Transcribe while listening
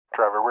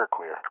driver, we're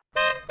clear.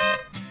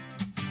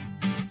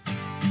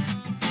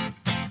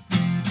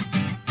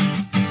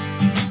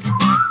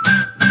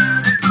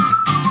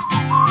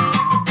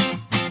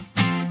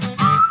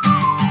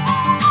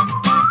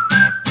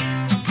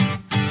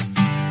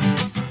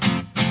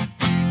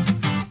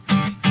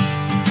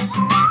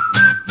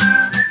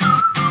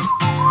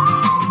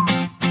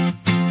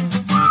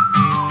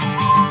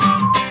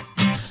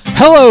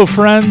 Hello,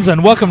 friends,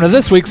 and welcome to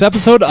this week's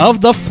episode of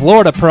The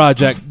Florida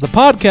Project, the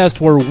podcast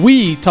where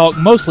we talk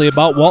mostly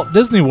about Walt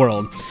Disney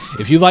World.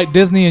 If you like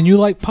Disney and you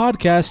like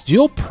podcasts,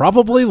 you'll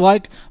probably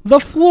like The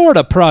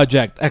Florida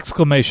Project! !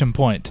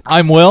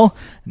 I'm Will.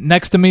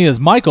 Next to me is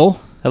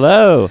Michael.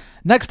 Hello.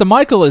 Next to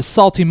Michael is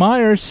Salty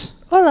Myers.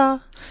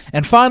 Hola.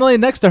 And finally,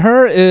 next to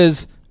her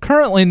is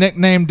currently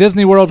nicknamed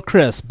Disney World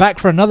Chris, back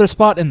for another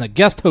spot in the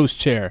guest host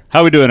chair.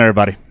 How we doing,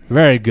 everybody?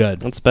 Very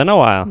good. It's been a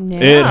while. Yeah.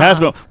 It has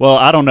been. Well,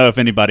 I don't know if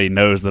anybody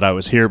knows that I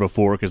was here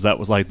before because that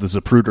was like the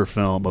Zapruder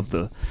film of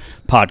the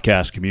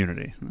podcast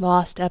community.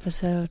 Lost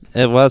episode.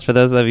 It was, for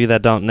those of you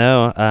that don't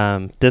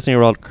know, Disney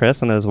World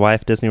Chris and his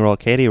wife Disney World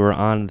Katie were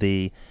on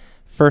the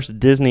first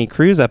Disney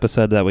cruise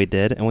episode that we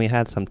did, and we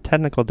had some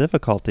technical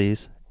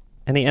difficulties,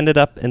 and he ended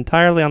up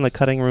entirely on the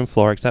cutting room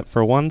floor except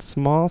for one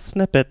small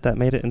snippet that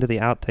made it into the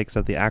outtakes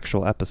of the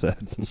actual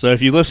episode. So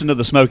if you listen to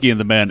the Smokey and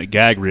the Bandit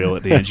gag reel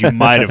at the end, you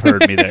might have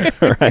heard me there.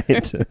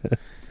 Right.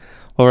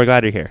 Well, we're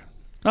glad you're here.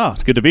 Oh,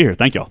 it's good to be here.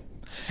 Thank y'all.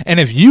 And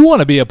if you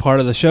want to be a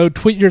part of the show,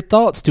 tweet your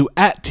thoughts to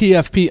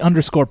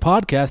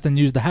 @TFP_podcast and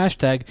use the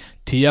hashtag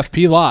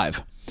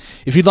TFPLive.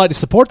 If you'd like to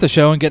support the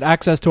show and get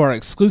access to our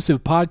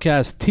exclusive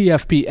podcast,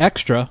 TFP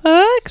Extra,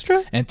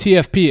 and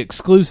TFP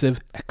Exclusive,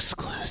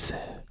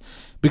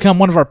 become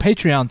one of our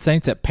Patreon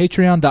saints at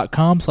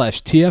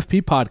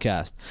patreon.com/TFP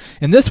podcast.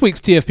 In this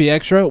week's TFP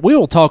Extra, we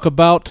will talk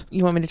about...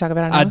 You want me to talk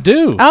about it now? I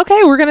do.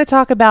 Okay, we're going to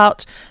talk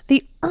about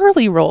the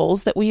early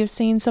roles that we have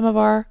seen some of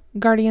our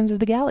Guardians of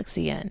the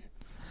Galaxy in.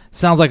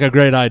 Sounds like a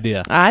great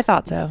idea. I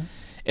thought so.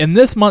 In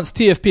this month's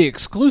TFP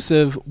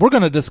Exclusive, we're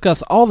going to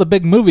discuss all the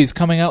big movies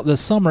coming out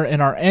this summer in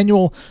our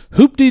annual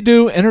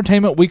Hoop-de-Doo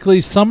Entertainment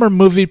Weekly Summer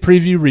Movie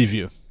Preview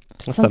Review.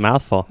 That's a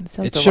mouthful.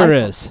 It sure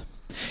is.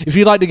 If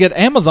you'd like to get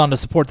Amazon to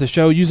support the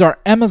show, use our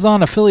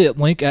Amazon affiliate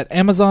link at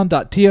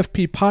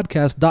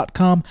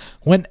amazon.tfppodcast.com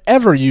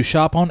whenever you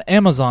shop on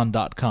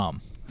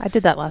amazon.com. I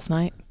did that last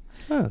night.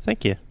 Oh,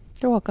 thank you.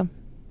 You're welcome.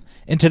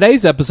 In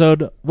today's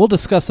episode, we'll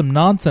discuss some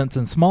nonsense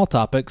and small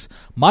topics.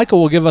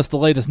 Michael will give us the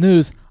latest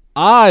news.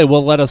 I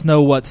will let us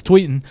know what's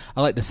tweeting.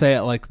 I like to say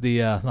it like the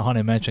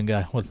Haunted Mansion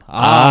guy. With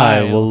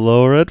I will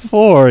lower it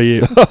for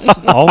you.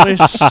 always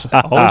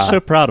so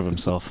proud of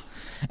himself.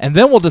 And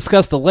then we'll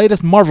discuss the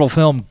latest Marvel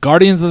film,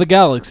 Guardians of the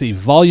Galaxy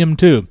Volume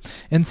 2,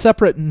 in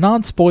separate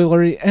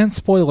non-spoilery and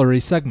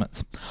spoilery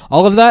segments.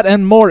 All of that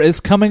and more is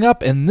coming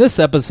up in this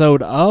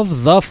episode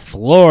of The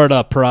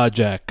Florida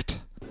Project.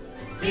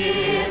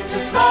 It's a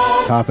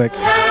small topic.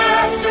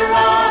 After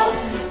all,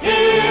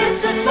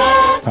 it's a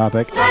small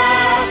Topic.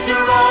 After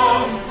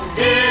all,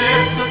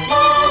 it's a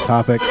small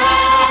Topic.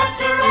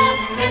 After all,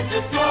 it's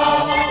a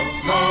small.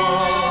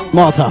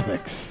 Small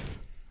topics.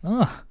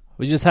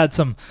 We just had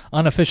some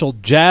unofficial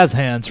jazz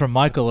hands from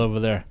Michael over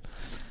there.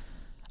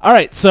 All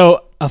right,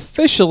 so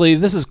officially,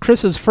 this is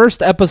Chris's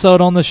first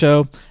episode on the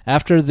show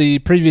after the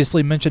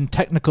previously mentioned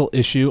technical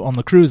issue on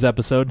the cruise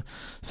episode.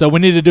 So we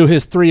need to do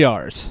his 3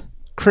 R's.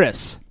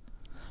 Chris,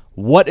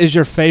 what is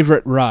your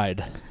favorite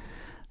ride?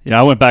 Yeah,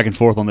 I went back and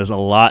forth on this a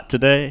lot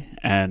today,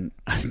 and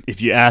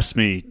if you asked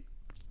me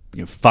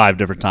 5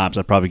 different times,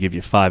 I'd probably give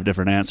you 5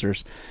 different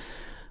answers.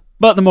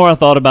 But the more I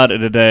thought about it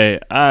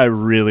today, I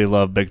really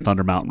love Big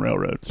Thunder Mountain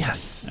Railroad.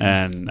 Yes.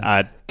 And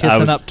I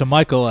Kissing was up to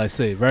Michael, I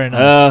see. Very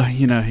nice.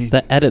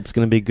 The edit's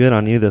going to be good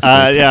on you this week.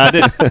 Yeah, I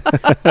did.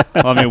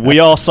 Well, I mean, we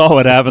all saw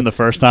what happened the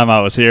first time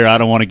I was here. I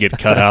don't want to get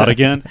cut out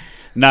again.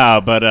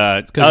 No, but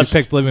it's because you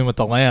picked Living with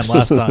the Land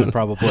last time,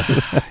 probably.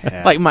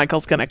 Yeah. Like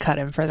Michael's going to cut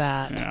him for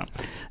that. Yeah.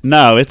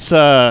 No, it's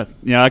I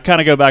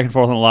kind of go back and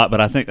forth on a lot,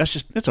 but I think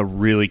it's a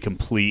really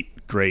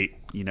complete, great.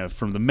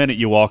 From the minute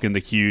you walk in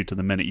the queue to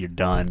the minute you're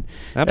done,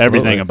 Absolutely.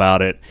 Everything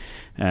about it,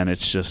 and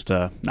it's just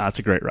it's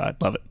a great ride.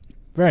 Love it.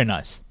 Very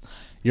nice.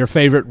 Your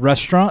favorite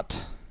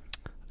restaurant?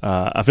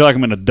 I feel like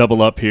I'm going to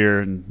double up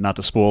here, and not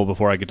to spoil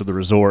before I get to the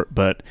resort,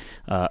 but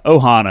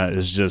Ohana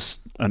is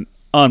just an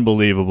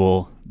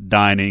unbelievable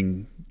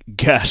dining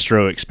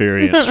gastro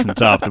experience from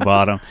top to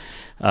bottom,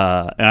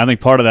 and I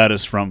think part of that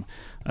is from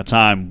a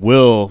time,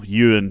 Will,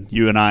 you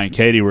and I and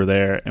Katie were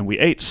there, and we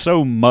ate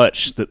so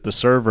much that the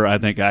server, I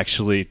think,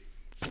 actually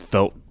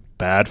felt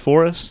bad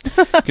for us.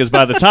 Because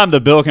by the time the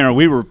bill came around,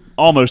 we were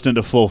almost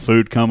into full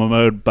food coma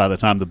mode by the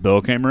time the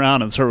bill came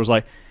around, and the server was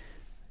like,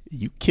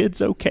 "You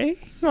kids okay?"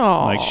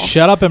 Aw. Like,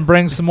 Shut up and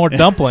bring some more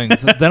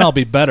dumplings, then I'll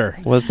be better.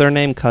 Was their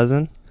name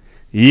Cousin?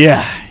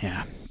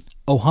 yeah.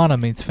 Ohana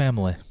means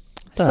family.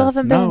 Still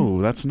haven't been.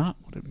 No, that's not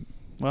what it...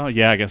 Well,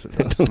 yeah, I guess it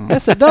does.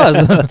 Yes, it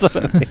does. That's what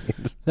it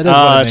means. That is what it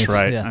That's means.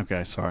 right. Yeah.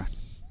 Okay, sorry.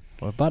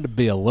 We're about to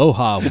be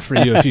aloha for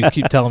you if you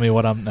keep telling me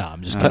what I'm... No,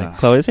 I'm just kidding.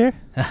 Chloe's here?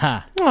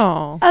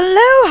 Oh.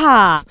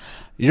 Aloha!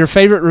 Your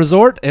favorite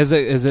resort? Is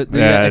it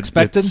the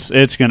expected?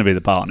 It's going to be the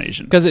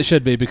Polynesian. Because it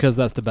should be, because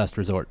that's the best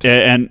resort.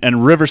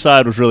 And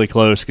Riverside was really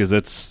close because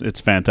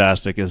it's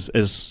fantastic,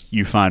 as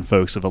you find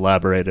folks have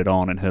elaborated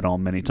on and hit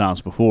on many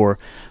times before.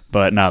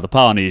 But no, the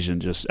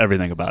Polynesian, just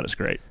everything about it's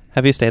great.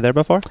 Have you stayed there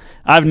before?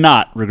 I've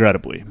not,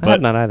 regrettably. I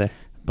have not either.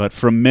 But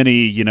from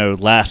many,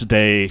 last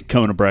day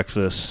Kona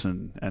breakfasts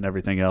and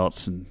everything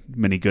else, and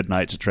many good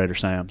nights at Trader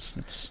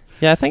Sam's.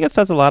 Yeah, I think it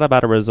says a lot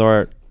about a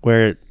resort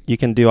where you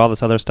can do all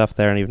this other stuff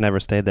there and you've never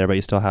stayed there, but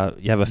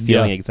you have a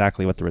feeling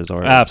exactly what the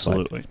resort is.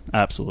 Absolutely.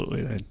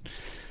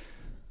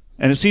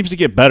 And it seems to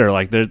get better.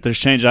 Like there's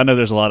change. I know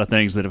there's a lot of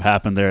things that have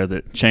happened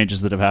there,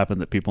 changes that have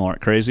happened that people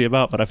aren't crazy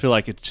about, but I feel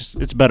like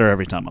it's better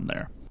every time I'm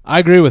there. I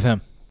agree with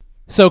him.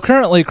 So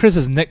currently,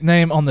 Chris's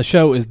nickname on the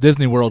show is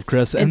Disney World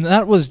Chris, and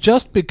that was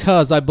just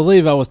because I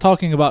believe I was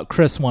talking about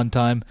Chris one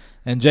time,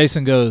 and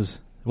Jason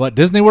goes, "What,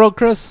 Disney World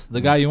Chris?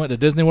 The guy you went to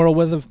Disney World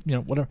with?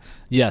 Whatever."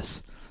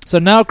 Yes. So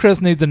now Chris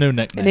needs a new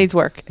nickname. It needs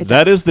work.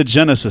 That is the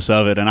genesis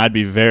of it, and I'd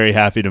be very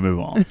happy to move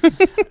on.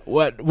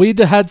 We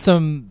had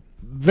some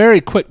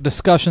very quick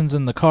discussions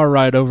in the car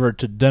ride over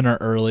to dinner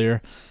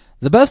earlier.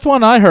 The best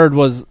one I heard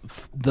was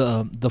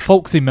the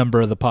folksy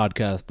member of the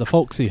podcast, the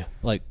folksy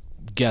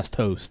guest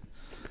host.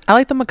 I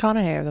like the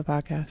McConaughey of the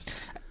podcast.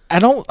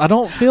 I'm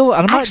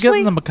not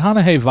getting the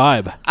McConaughey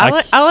vibe.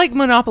 I like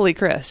Monopoly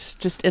Chris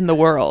just in the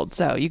world,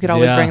 so you could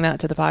always bring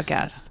that to the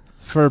podcast.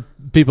 For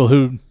people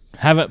who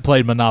haven't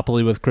played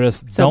Monopoly with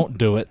Chris, don't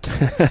do it.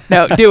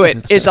 No, do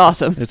it. It's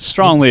awesome. It's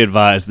strongly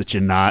advised that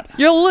you're not.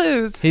 You'll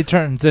lose. He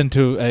turns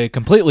into a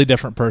completely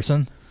different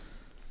person.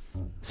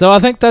 So I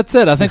think that's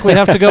it. I think we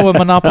have to go with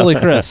Monopoly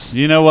Chris.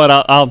 You know what?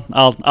 I'll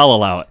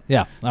allow it.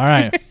 Yeah. All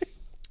right.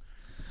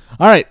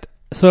 All right.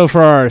 So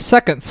for our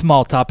second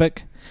small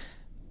topic,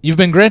 you've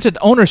been granted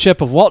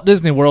ownership of Walt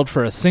Disney World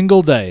for a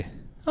single day.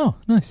 Oh,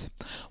 nice.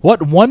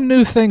 What one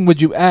new thing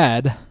would you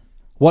add?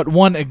 What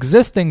one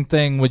existing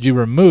thing would you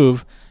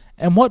remove?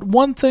 And what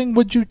one thing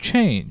would you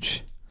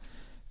change?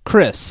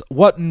 Chris,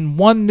 what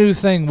one new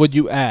thing would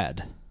you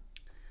add?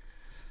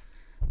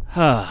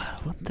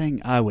 One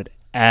thing I would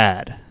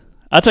add.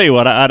 I'll tell you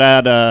what, I'd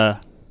add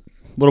a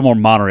little more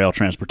monorail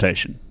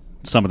transportation.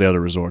 Some of the other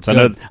resorts. I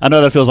know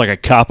that feels like a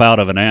cop-out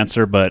of an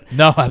answer, but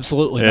no,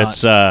 absolutely not.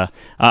 It's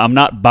I'm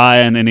not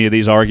buying any of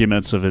these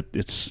arguments of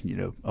it's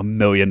 $1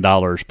 million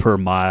per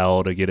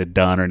mile to get it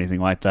done or anything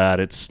like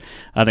that.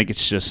 I think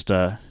it's just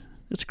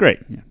it's great.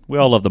 We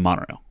all love the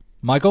monorail.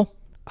 Michael?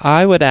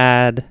 I would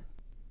add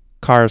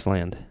Cars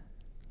Land.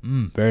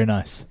 Very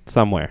nice.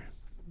 Somewhere.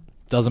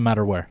 Doesn't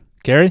matter where.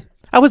 Carrie?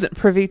 I wasn't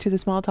privy to the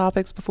small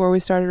topics before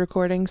we started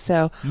recording,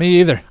 so me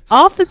either.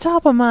 Off the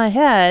top of my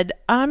head,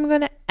 I'm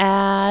gonna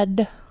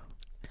add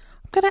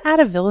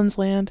a Villain's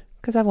Land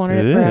because I've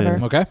wanted it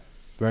forever. Okay,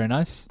 very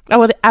nice. I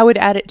would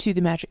add it to the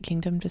Magic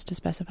Kingdom just to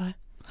specify.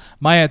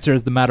 My answer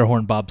is the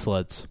Matterhorn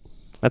bobsleds.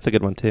 That's a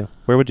good one too.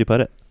 Where would you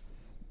put it?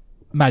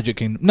 Magic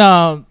Kingdom.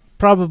 No,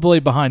 probably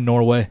behind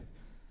Norway.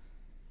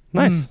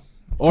 Nice.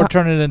 Or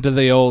turn it into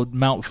the old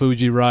Mount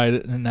Fuji ride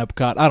in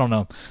Epcot. I don't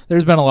know.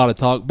 There's been a lot of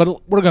talk,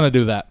 but we're going to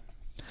do that.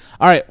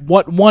 All right,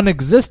 what one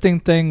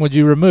existing thing would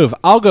you remove?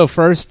 I'll go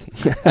first.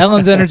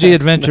 Ellen's Energy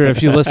Adventure,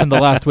 if you listened to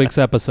last week's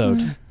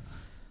episode.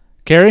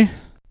 Carrie?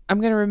 I'm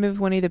going to remove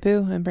Winnie the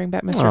Pooh and bring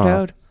back Mr.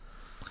 Toad.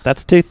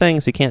 That's two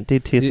things. You can't do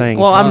two things.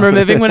 Well, I'm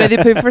removing Winnie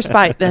the Pooh for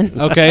spite then.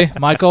 Okay,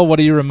 Michael, what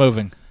are you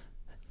removing?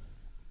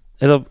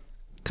 It'll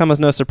come as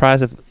no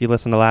surprise if you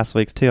listen to last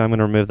week's too. I'm going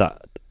to remove the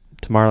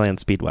Tomorrowland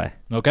Speedway.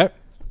 Okay.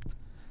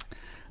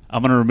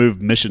 I'm going to remove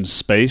Mission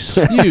Space.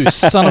 You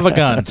son of a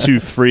gun.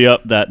 To free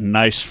up that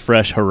nice,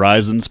 fresh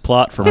Horizons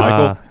plot for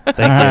Michael.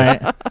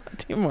 Thank you.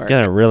 Teamwork.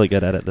 Getting really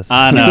good at it this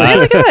I know.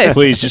 Really good.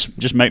 Please,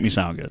 just make me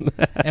sound good.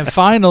 And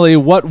finally,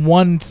 what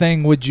one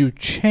thing would you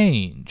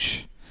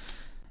change?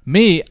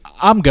 Me,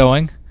 I'm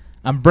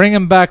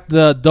bringing back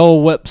the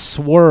Dole Whip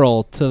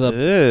swirl to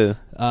the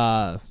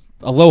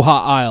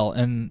Aloha Isle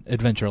in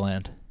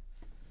Adventureland.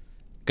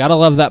 Gotta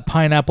love that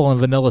pineapple and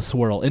vanilla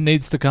swirl. It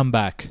needs to come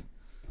back.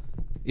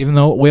 Even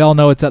though we all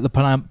know it's at the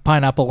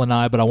Pineapple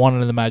and but I want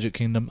it in the Magic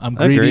Kingdom. I'm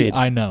greedy, Agreed.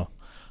 I know.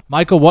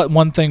 Michael, what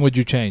one thing would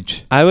you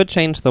change? I would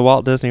change the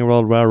Walt Disney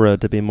World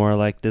Railroad to be more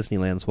like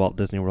Disneyland's Walt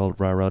Disney World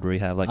Railroad, where you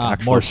have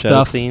actual more show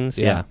stuff. scenes.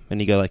 Yeah. And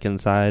you go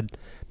inside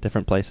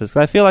different places.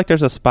 'Cause I feel like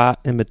there's a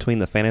spot in between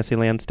the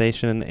Fantasyland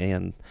station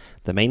and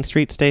the Main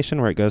Street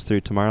station where it goes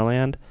through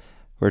Tomorrowland,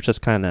 where it's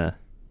just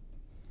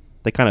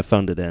they kind of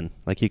phoned it in.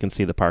 Like you can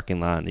see the parking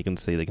lot, and you can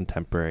see the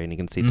Contemporary, and you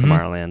can see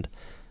Tomorrowland.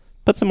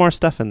 Put some more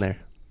stuff in there.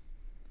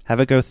 Have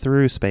it go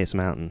through Space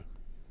Mountain.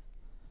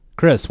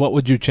 Chris, what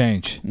would you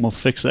change? We'll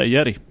fix that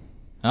Yeti.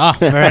 Ah,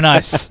 very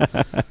nice.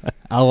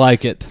 I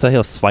like it. So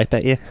he'll swipe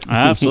at you?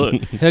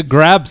 Absolutely. He'll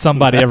grab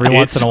somebody every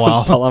once in a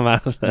while. Pull him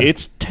out of there.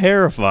 It's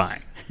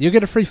terrifying. You'll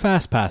get a free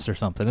fast pass or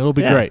something. It'll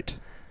be great.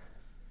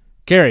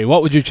 Carrie,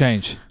 what would you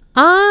change?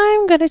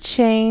 I'm going to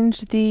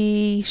change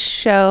the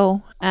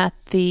show at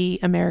the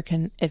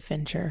American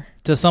Adventure.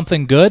 To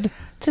something good?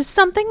 To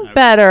something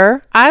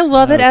better. I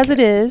love it as it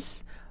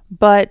is,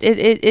 but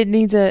it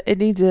needs to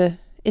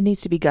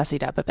be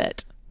gussied up a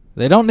bit.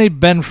 They don't need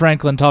Ben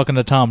Franklin talking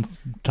to Tom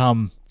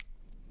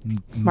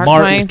Mark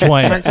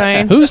Twain. Mark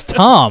Twain. Who's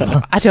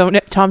Tom? I don't know.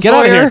 Tom Get Sawyer.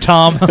 out of here,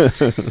 Tom.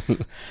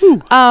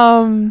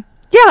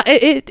 Yeah,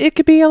 it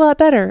could be a lot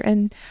better,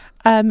 and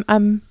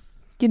I'm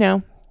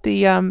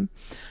the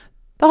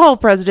Hall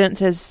of Presidents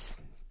has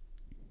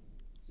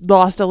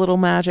lost a little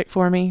magic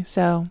for me,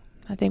 so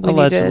I think we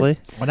Allegedly.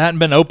 need to. Well, it hadn't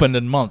been opened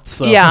in months.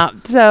 So. Yeah,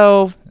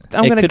 so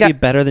I'm gonna. It could be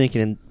better than you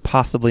can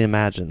possibly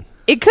imagine.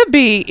 It could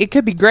be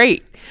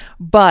great,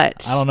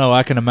 but I don't know.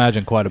 I can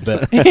imagine quite a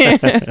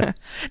bit.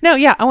 No,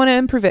 yeah, I want to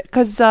improve it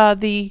because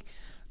the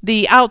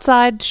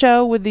outside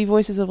show with the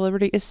Voices of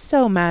Liberty is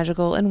so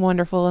magical and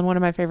wonderful and one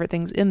of my favorite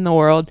things in the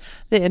world.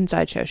 The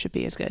inside show should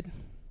be as good.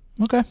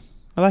 Okay.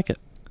 I like it.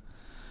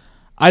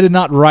 I did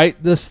not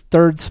write this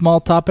third small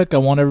topic. I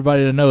want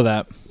everybody to know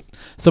that.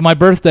 So my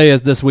birthday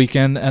is this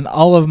weekend, and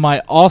all of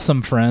my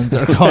awesome friends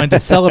are going to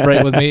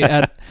celebrate with me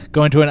at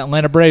going to an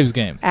Atlanta Braves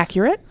game.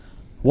 Accurate?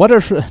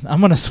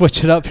 I'm going to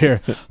switch it up here.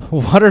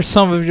 What are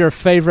some of your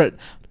favorite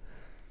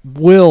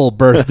Will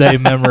birthday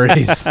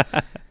memories?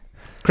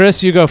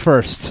 Chris, you go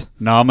first.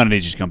 No, I'm going to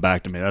need you to come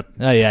back to me. Oh,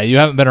 yeah, you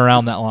haven't been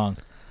around that long.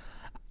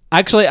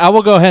 Actually, I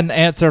will go ahead and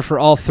answer for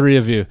all three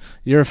of you.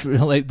 You're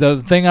like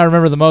the thing I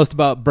remember the most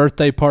about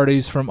birthday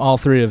parties from all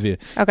three of you.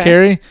 Okay.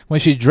 Carrie, when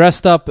she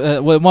dressed up,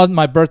 well, it wasn't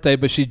my birthday,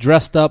 but she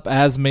dressed up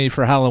as me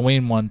for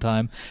Halloween one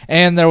time,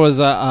 and there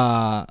was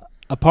a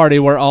party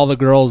where all the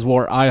girls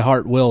wore I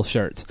Heart Will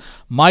shirts.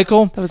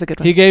 Michael, that was a good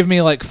one. He gave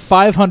me like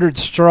 500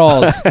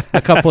 straws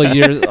a couple of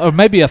years, or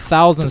maybe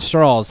 1,000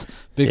 straws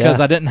because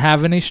I didn't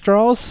have any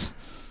straws.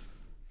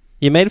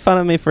 You made fun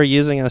of me for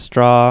using a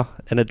straw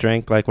in a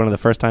drink like one of the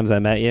first times I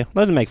met you.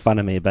 Well, didn't make fun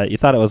of me, but you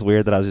thought it was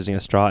weird that I was using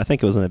a straw. I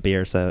think it was in a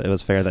beer, so it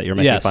was fair that you were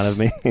making fun of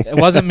me. It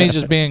wasn't me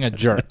just being a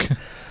jerk.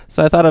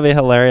 So I thought it'd be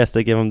hilarious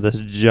to give him this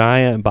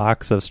giant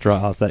box of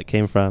straws that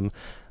came from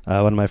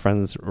one of my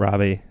friends,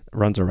 Robbie,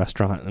 runs a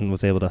restaurant and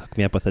was able to hook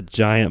me up with a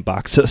giant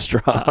box of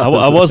straws. I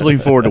was looking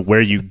forward to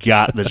where you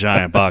got the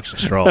giant box of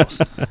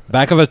straws.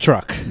 Back of a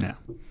truck. Yeah.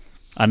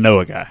 I know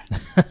a guy.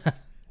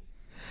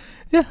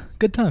 Yeah,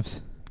 good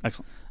times.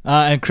 Excellent.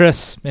 And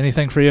Chris,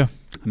 anything for you?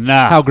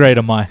 Nah. How great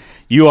am I?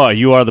 You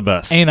are the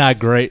best. Ain't I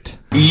great?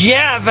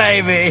 Yeah,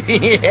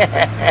 baby.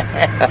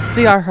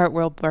 The Our Heart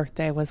World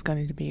birthday was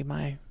going to be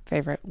my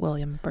favorite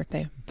William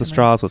birthday. The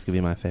straws was going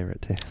to be my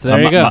favorite, too. So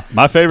there you go.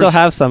 My favorite.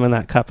 Still have some in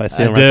that cup. I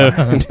see them do. right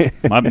behind you.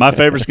 my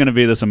favorite's going to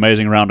be this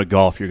amazing round of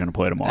golf you're going to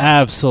play tomorrow.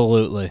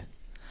 Absolutely.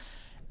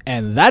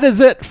 And that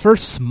is it for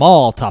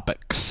small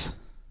topics.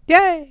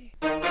 Yay!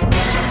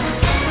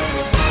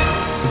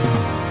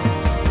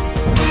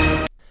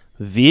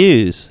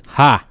 Views.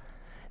 Ha.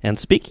 And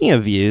speaking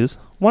of views,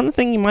 one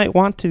thing you might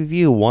want to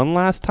view one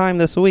last time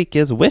this week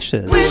is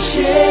Wishes.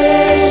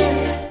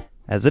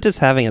 As it is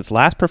having its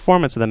last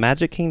performance of the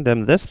Magic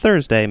Kingdom this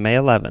Thursday, May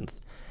 11th.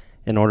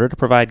 In order to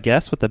provide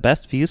guests with the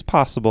best views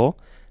possible,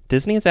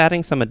 Disney is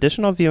adding some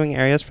additional viewing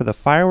areas for the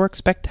fireworks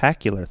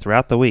spectacular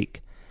throughout the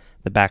week.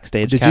 The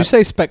backstage... Did you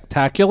say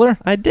spectacular?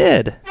 I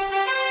did.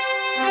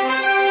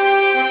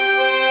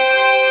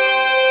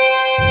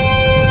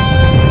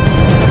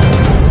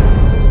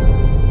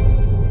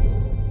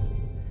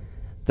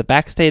 The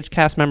backstage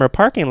cast member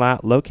parking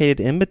lot, located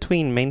in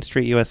between Main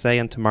Street USA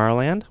and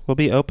Tomorrowland, will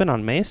be open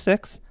on May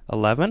 6th,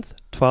 11th,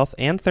 12th,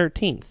 and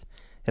 13th.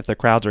 If the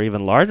crowds are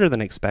even larger than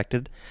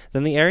expected,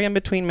 then the area in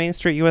between Main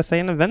Street USA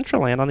and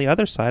Adventureland on the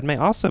other side may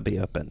also be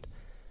opened.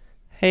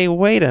 Hey,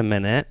 wait a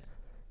minute.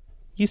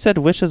 You said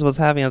Wishes was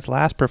having its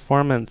last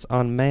performance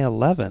on May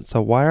 11th,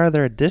 so why are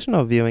there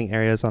additional viewing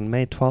areas on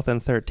May 12th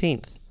and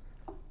 13th?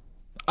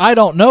 I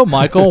don't know,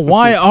 Michael.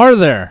 Why are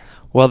there?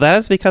 Well, that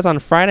is because on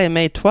Friday,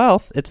 May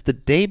 12th, it's the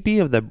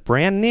debut of the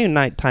brand new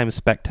nighttime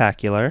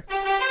spectacular.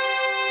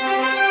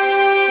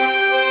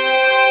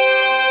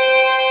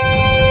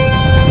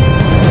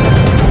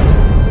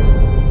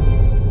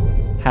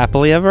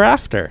 Happily Ever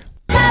After.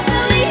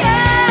 Happily ever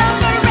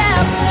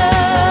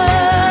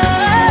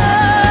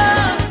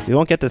after. We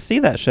won't get to see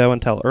that show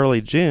until early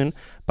June,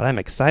 but I'm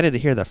excited to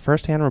hear the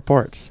first-hand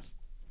reports.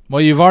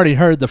 Well, you've already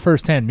heard the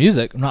first-hand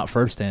music. Not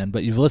first-hand,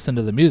 but you've listened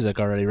to the music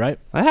already, right?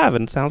 I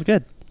haven't. Sounds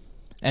good.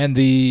 And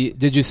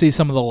did you see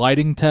some of the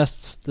lighting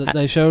tests that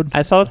they showed?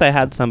 I saw that they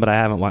had some, but I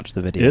haven't watched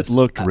the videos. It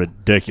looked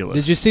ridiculous.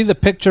 Did you see the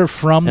picture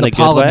from In the a good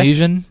way?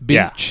 Polynesian beach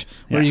Yeah.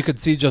 where Yeah. you could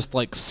see just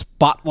like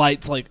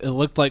spotlights? Like it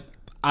looked like,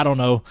 I don't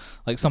know,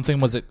 like something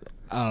was it?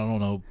 I don't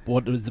know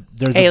what was.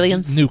 There's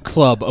Aliens. a new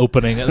club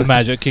opening at the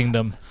Magic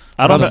Kingdom.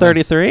 I don't On know.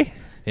 33?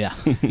 Yeah.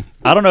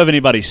 I don't know if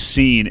anybody's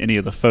seen any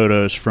of the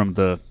photos from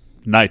the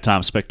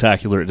nighttime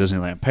spectacular at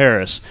Disneyland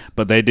Paris,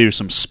 but they do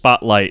some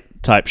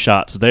spotlight type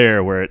shots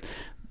there where it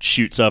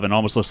shoots up and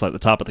almost looks like the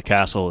top of the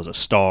castle is a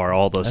star.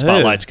 All the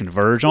spotlights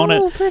converge on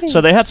Oh, it. pretty.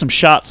 So they had some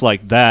shots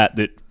like that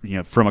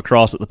from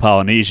across at the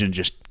Polynesian,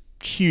 just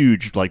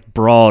huge, like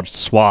broad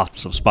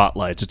swaths of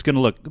spotlights. It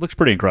looks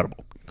pretty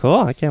incredible. Cool.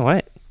 I can't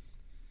wait.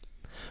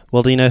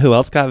 Well, do you know who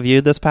else got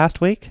viewed this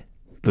past week?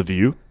 The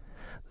view.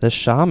 The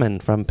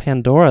Shaman from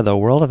Pandora, the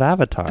World of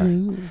Avatar.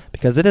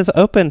 Because it is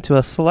open to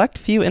a select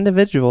few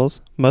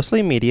individuals,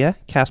 mostly media,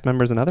 cast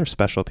members, and other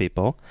special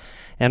people.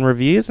 And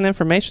reviews and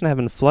information have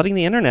been flooding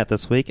the internet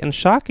this week, and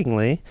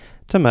shockingly,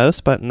 to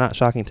most, but not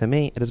shocking to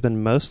me, it has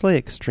been mostly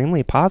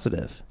extremely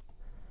positive.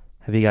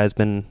 Have you guys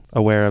been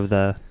aware of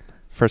the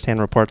first-hand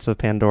reports of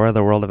Pandora,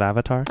 the World of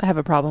Avatar? I have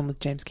a problem with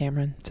James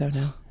Cameron, so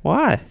no.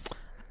 Why?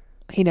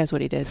 He knows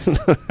what he did.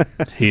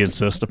 He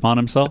insists upon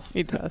himself.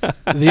 He does.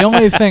 The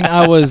only thing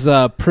I was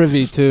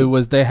privy to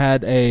was there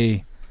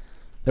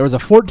was a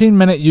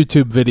 14-minute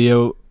YouTube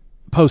video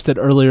posted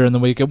earlier in the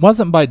week. It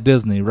wasn't by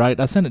Disney, right?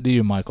 I sent it to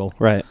you, Michael.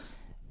 Right.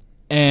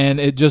 And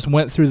it just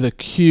went through the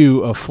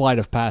queue of Flight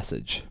of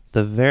Passage.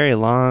 The very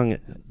long,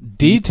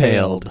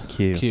 Detailed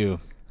queue.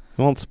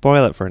 We won't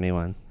spoil it for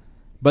anyone.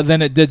 But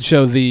then it did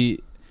show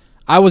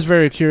I was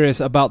very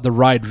curious about the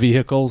ride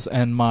vehicles,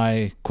 and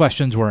my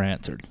questions were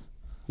answered.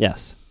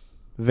 Yes.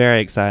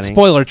 Very exciting.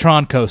 Spoiler,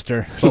 Tron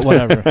coaster, but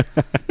whatever.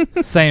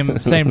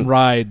 Same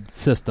ride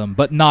system,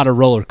 but not a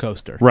roller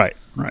coaster. Right.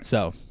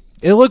 So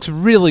it looks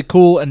really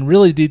cool and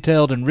really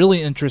detailed and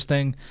really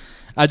interesting.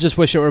 I just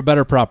wish it were a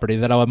better property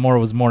that I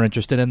was more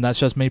interested in. That's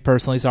just me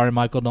personally. Sorry,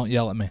 Michael, don't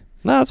yell at me.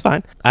 No, it's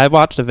fine. I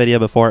watched a video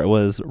before it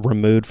was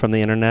removed from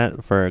the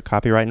internet for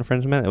copyright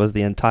infringement. It was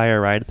the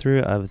entire ride-through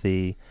of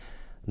the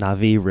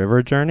Na'vi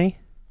River journey,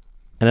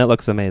 and it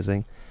looks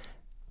amazing,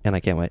 and I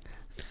can't wait.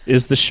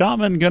 Is the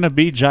Shaman going to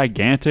be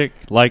gigantic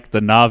like the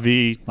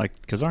Na'vi?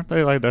 Because aren't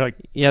they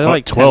they're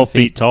like 12 10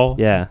 feet tall?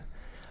 Yeah.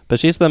 But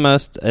she's the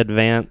most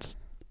advanced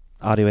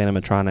audio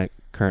animatronic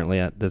currently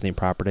at Disney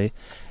property.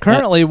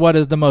 Currently, what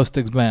is the most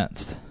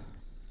advanced?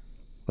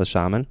 The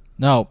Shaman?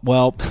 No,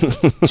 well,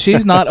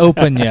 she's not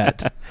open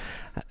yet.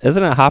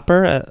 Isn't it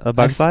Hopper at A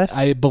Bug's Life?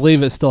 I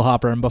believe it's still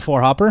Hopper. And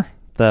before Hopper?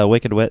 The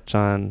Wicked Witch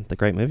on the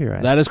Great Movie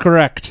Ride. That is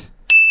correct.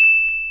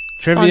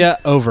 Trivia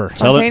over.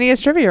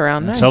 Spontaneous trivia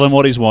round. Nice. Tell him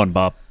what he's won,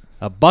 Bob.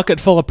 A bucket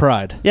full of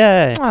pride.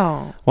 Yay.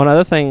 Oh. One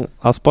other thing,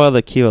 I'll spoil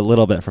the queue a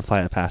little bit for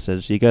Flight of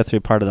Passage. You go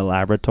through part of the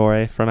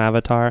laboratory from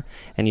Avatar,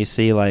 and you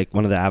see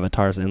one of the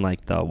avatars in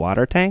the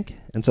water tank.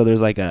 And so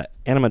there's a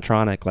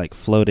animatronic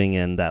floating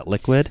in that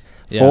liquid,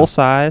 full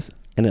size,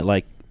 and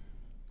it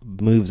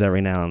moves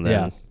every now and then.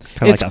 Yeah.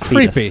 Kind of It's like a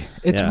creepy. fetus.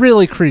 It's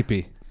really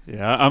creepy.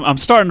 Yeah, I'm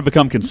starting to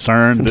become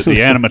concerned that the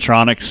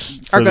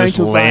animatronics for Are going this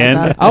to rise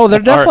land up. Oh, they're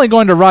definitely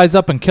going to rise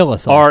up and kill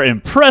us all. are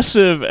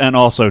impressive and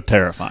also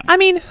terrifying. I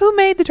mean, who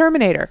made the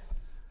Terminator?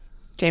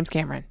 James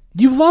Cameron.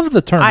 You love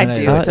the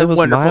Terminator. I do. It's a it was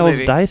wonderful Miles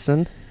movie.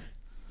 Dyson.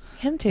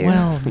 Him too.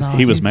 Well, no.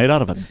 He was made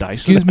out of a Dyson.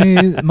 Excuse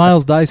me,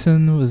 Miles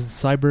Dyson was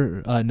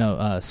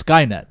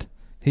Skynet.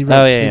 He wrote,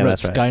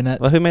 That's right. Skynet.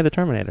 Well, who made the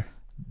Terminator?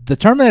 The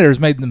Terminators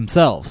made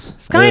themselves.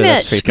 Skynet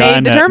that's made creepy. Skynet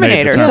the made the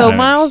Terminator. So Terminator.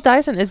 Miles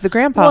Dyson is the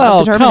grandpa Well,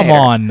 of the Terminator. come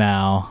on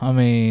now. I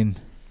mean,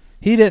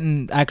 he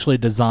didn't actually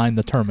design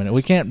the Terminator.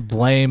 We can't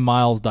blame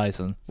Miles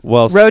Dyson.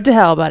 Well, Road to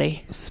hell,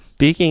 buddy.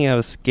 speaking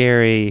of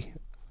scary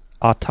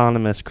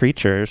autonomous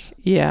creatures,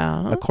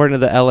 Yeah. according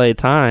to the LA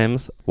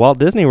Times, Walt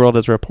Disney World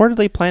is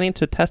reportedly planning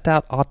to test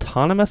out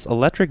autonomous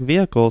electric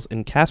vehicles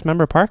in cast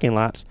member parking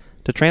lots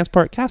to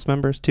transport cast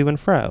members to and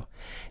fro.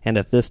 And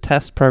if this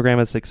test program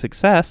is a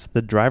success,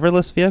 the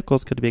driverless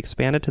vehicles could be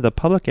expanded to the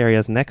public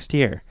areas next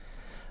year.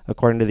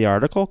 According to the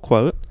article,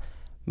 quote,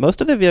 most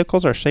of the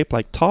vehicles are shaped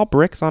like tall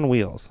bricks on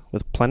wheels.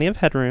 With plenty of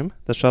headroom,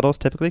 the shuttles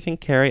typically can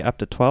carry up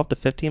to 12 to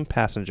 15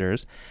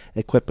 passengers.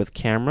 Equipped with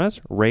cameras,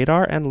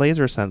 radar, and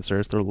laser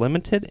sensors, they're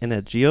limited in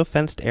a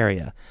geofenced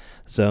area,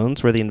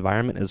 zones where the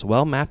environment is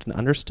well mapped and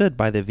understood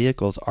by the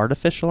vehicle's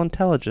artificial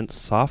intelligence,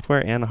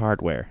 software, and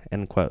hardware,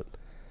 end quote.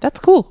 That's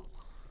cool.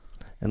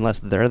 Unless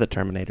they're the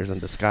Terminators in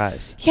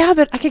disguise. Yeah,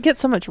 but I could get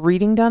so much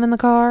reading done in the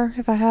car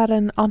if I had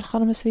an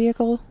autonomous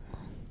vehicle.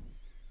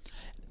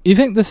 You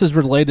think this is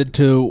related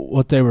to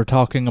what they were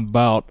talking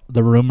about,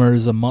 the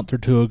rumors a month or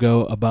two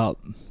ago about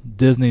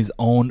Disney's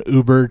own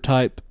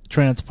Uber-type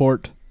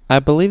transport? I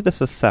believe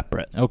this is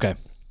separate. Okay.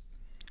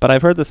 But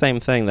I've heard the same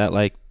thing, that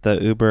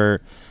the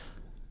Uber...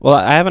 Well,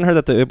 I haven't heard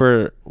that the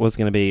Uber was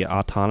going to be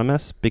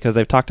autonomous, because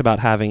they've talked about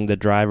having the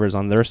drivers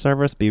on their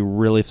service be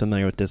really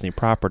familiar with Disney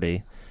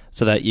property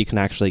so that you can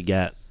actually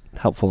get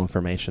helpful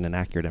information and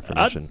accurate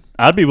information.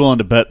 I'd be willing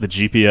to bet the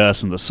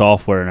GPS and the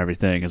software and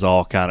everything is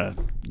all kind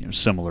of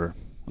similar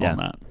on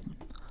that.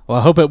 Well,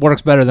 I hope it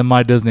works better than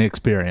my Disney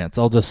experience.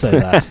 I'll just say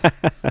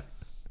that.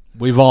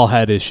 We've all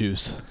had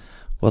issues.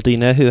 Well, do you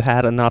know who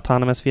had an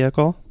autonomous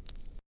vehicle?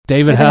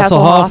 David David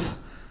Hasselhoff. Hasselhoff.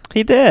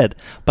 He did.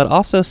 But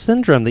also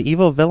Syndrome, the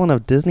evil villain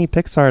of Disney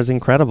Pixar's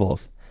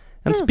Incredibles.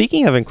 And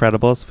speaking of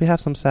Incredibles, we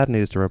have some sad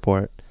news to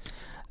report.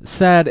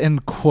 Sad in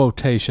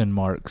quotation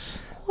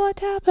marks. What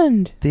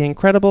happened? The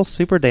Incredibles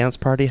Super Dance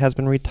Party has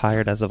been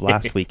retired as of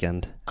last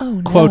weekend. Oh,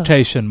 no.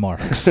 Quotation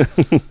marks.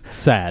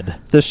 Sad.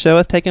 The show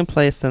has taken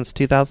place since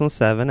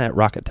 2007 at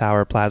Rocket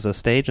Tower Plaza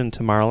Stage in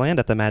Tomorrowland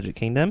at the Magic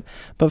Kingdom.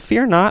 But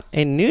fear not,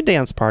 a new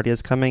dance party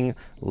is coming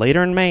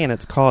later in May, and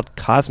it's called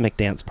Cosmic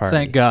Dance Party.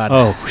 Thank God.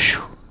 Oh,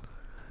 whew.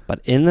 But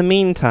in the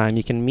meantime,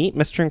 you can meet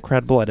Mr.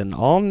 Incredible at an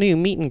all-new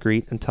meet and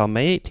greet until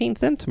May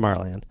 18th in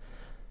Tomorrowland.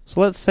 So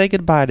let's say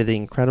goodbye to the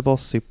incredible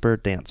super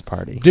dance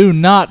party. Do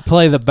not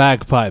play the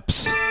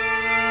bagpipes.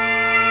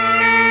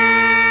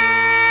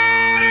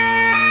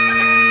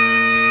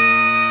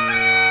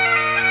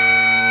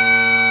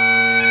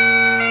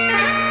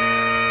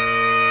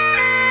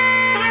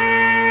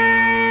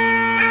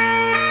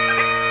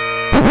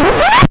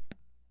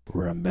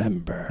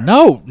 Remember.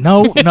 No,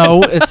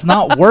 it's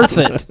not worth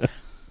it.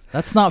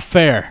 That's not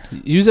fair.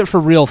 Use it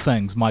for real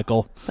things,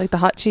 Michael. Like the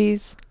hot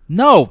cheese.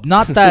 No,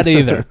 not that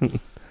either.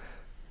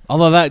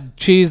 Although that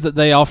cheese that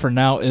they offer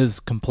now is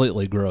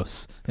completely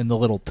gross in the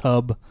little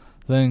tub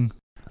thing.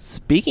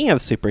 Speaking of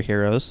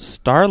superheroes,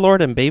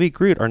 Star-Lord and Baby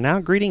Groot are now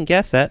greeting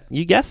guests at,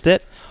 you guessed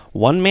it,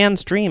 One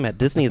Man's Dream at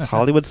Disney's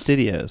Hollywood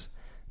Studios.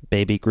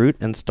 Baby Groot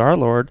and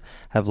Star-Lord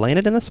have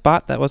landed in the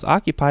spot that was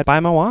occupied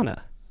by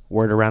Moana.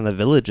 Word around the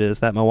village is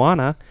that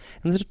Moana,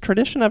 in the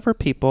tradition of her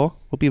people,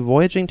 will be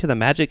voyaging to the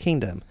Magic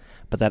Kingdom,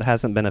 but that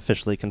hasn't been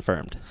officially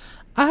confirmed.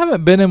 I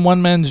haven't been in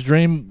One Man's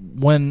Dream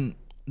when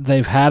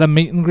they've had a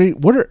meet and greet.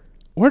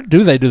 Where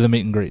do they do the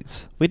meet and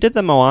greets? We did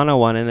the Moana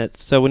one, and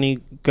it's so when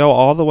you go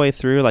all the way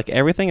through, like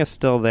everything is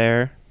still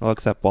there, well,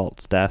 except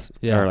Walt's desk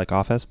or like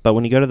office. But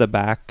when you go to the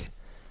back,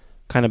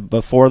 kind of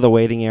before the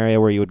waiting area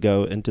where you would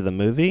go into the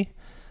movie,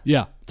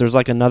 Yeah. there's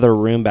like another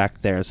room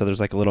back there. So there's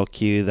like a little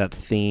queue that's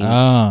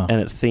themed,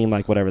 and it's themed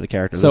like whatever the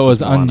character is. So it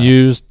was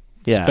unused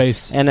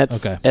space. And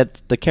it's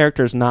the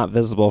character's not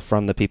visible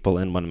from the people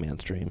in One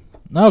Man's Dream.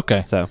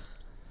 Okay. So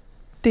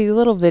The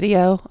little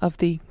video of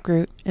the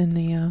Groot in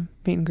the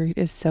meet and greet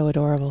is so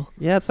adorable.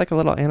 yeah, it's like a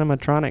little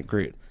animatronic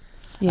Groot.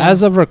 Yeah.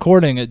 As of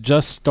recording, it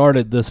just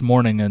started this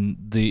morning, and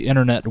the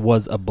internet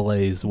was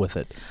ablaze with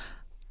it.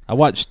 I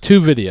watched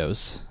 2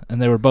 videos, and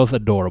they were both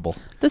adorable.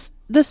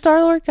 The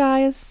Star-Lord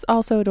guy is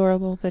also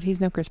adorable, but he's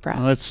no Chris Pratt.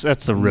 Well,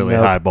 that's a really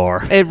high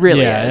bar. It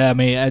really is. I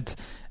mean, it's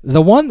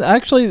the one.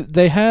 Actually,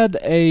 they had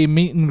a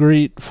meet and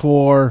greet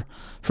for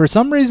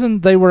some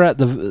reason. They were at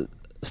the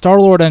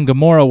Star-Lord and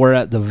Gamora were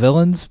at the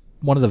villains.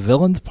 One of the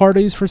villains'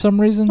 parties for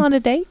some reason. On a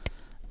date?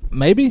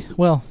 Maybe.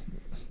 Well,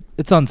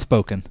 it's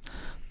unspoken.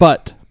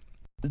 But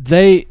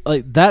they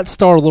that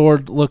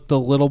Star-Lord looked a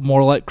little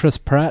more like Chris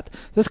Pratt.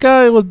 This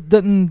guy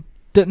didn't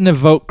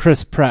evoke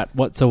Chris Pratt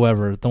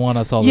whatsoever. The one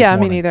I saw this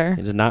morning. Me neither.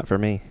 It did not for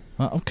me.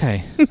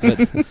 Okay. But,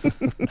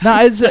 no,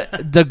 it's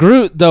the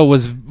Groot though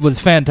was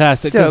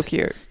fantastic. So 'cause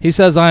cute. He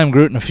says "I am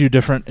Groot" in a few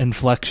different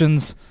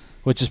inflections,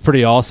 which is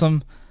pretty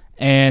awesome.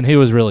 And he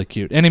was really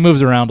cute, and he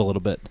moves around a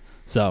little bit.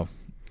 So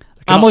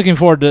I'm looking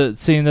forward to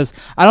seeing this.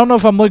 I don't know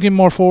if I'm looking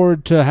more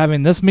forward to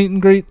having this meet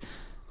and greet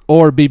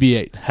or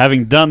BB-8.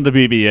 Having done the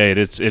BB-8,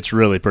 it's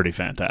really pretty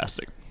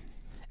fantastic.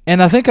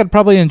 And I think I'd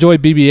probably enjoy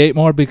BB-8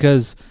 more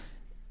because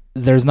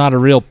there's not a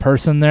real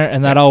person there,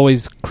 and that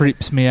always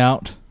creeps me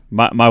out.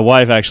 My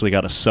wife actually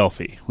got a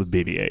selfie with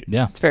BB-8.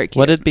 Yeah. It's very cute.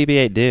 What did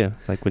BB-8 do?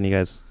 Like when you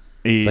guys,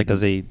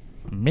 does he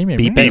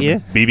beep at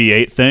you?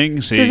 BB-8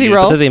 things. Does he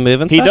roll? Does he move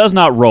and He stuff? does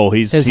not roll.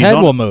 His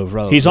head will move.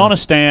 He's on a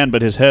stand,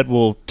 but his head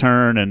will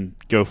turn and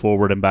go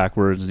forward and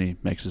backwards, and he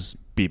makes his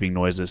beeping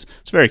noises.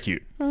 It's very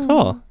cute.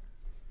 Cool.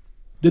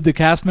 Did the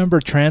cast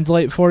member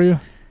translate for you?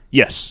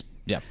 Yes.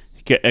 Yeah.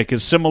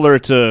 Because similar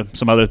to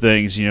some other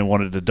things,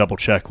 wanted to double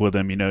check with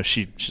him.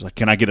 She's like,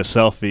 "Can I get a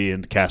selfie?"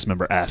 And the cast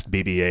member asked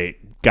BB-8,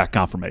 got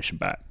confirmation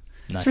back.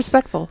 It's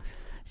respectful.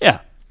 Yeah,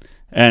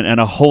 and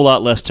a whole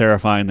lot less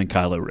terrifying than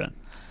Kylo Ren.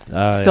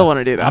 Still want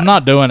to do that. I'm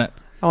not doing it.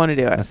 I want to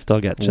do I it. still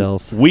get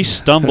chills. We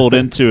stumbled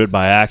into it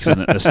by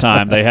accident this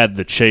time. They had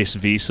the Chase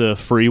Visa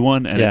free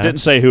one, and it didn't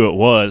say who it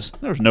was.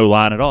 There was no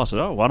line at all. I said,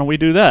 "Oh, why don't we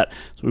do that?"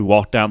 So we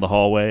walked down the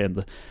hallway, and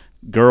the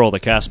girl, the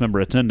cast member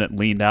attendant,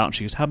 leaned out, and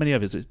she goes, "How many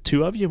of you? Is it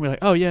 2 of you?" And we're like,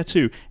 "Oh, yeah,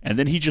 2." And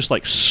then he just,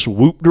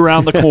 swooped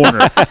around the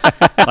corner.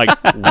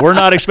 We're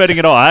not expecting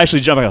it all. I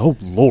actually jumped, oh,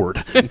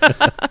 Lord.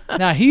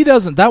 Now,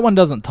 that one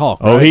doesn't talk,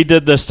 Oh, right? he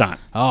did this time.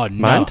 Oh, no.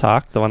 Mine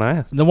talked, the one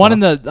I The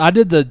one I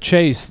did the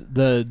Chase,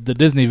 the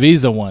Disney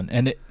Visa one,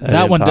 and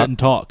that one didn't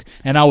talk.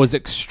 And I was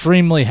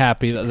extremely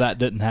happy that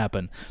didn't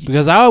happen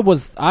because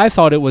I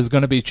thought it was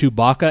going to be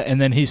Chewbacca,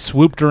 and then he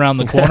swooped around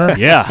the corner.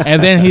 Yeah.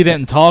 And then he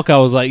didn't talk. I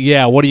was like,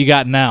 yeah, what do you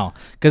got now?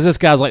 Because this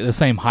guy's like the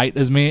same height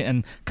as me,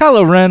 and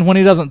Kylo Ren, when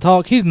he doesn't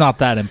talk, he's not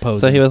that imposing.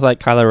 So he was like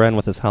Kylo Ren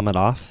with his helmet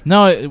off?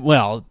 No,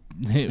 well...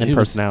 In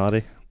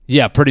personality?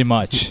 Yeah, pretty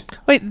much.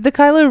 Wait, the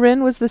Kylo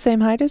Ren was the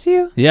same height as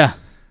you? Yeah.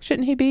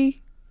 Shouldn't he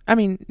be? I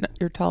mean,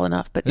 you're tall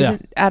enough, but Yeah.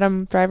 isn't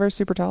Adam Driver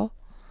super tall?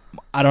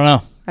 I don't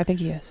know. I think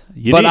he is.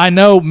 But I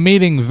know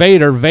meeting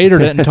Vader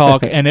didn't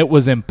talk, and it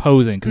was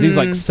imposing because he's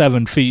like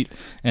 7 feet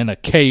and a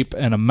cape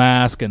and a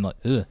mask and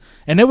ugh.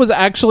 And it was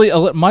actually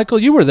Michael,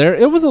 you were there.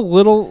 It was a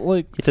little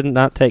He did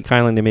not take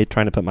kindly to me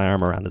trying to put my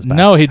arm around his back.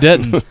 No, he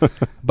didn't.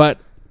 But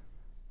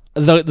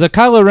the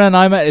Kylo Ren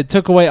I met, it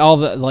took away all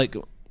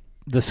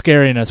the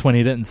scariness when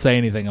he didn't say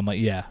anything. I'm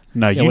like, yeah.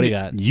 No, yeah, what do you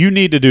got? You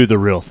need to do the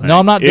real thing. No,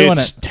 I'm not doing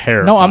it's it.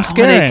 Terrifying. No, I'm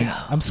scaring.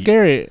 I'm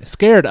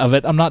scared of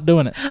it. I'm not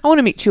doing it. I want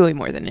to meet Chewie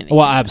more than anything.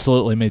 Well,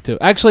 absolutely, me too.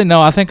 Actually,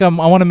 no, I think I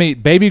want to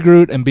meet Baby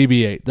Groot and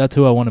BB-8. That's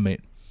who I want to meet.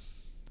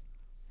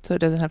 So it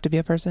doesn't have to be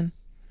a person?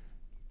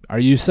 Are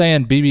you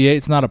saying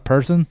BB-8's not a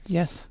person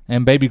Yes.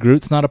 and Baby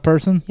Groot's not a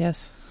person?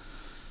 Yes.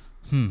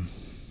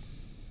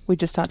 We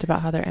just talked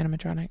about how they're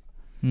animatronic.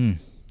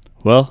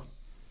 Well,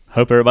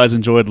 hope everybody's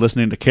enjoyed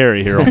listening to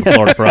Carrie here on the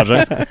Florida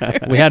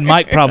Project. We had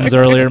mic problems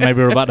earlier. Maybe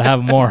we're about to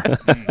have more.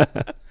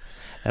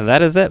 And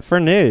that is it for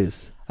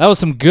news. That was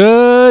some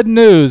good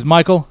news,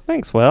 Michael.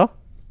 Thanks, Will.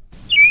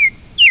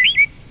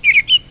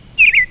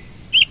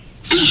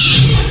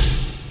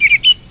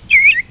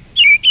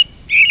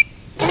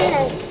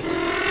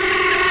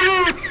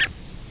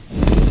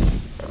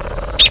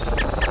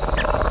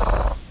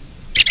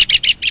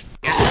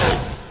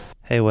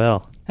 Hey,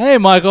 Will. Hey,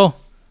 Michael.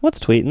 What's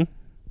tweeting?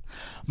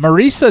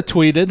 Marisa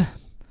tweeted,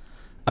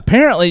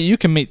 apparently you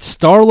can meet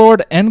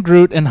Star-Lord and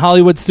Groot in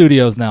Hollywood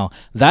studios now.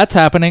 That's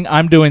happening.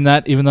 I'm doing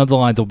that, even though the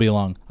lines will be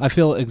long. I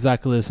feel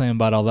exactly the same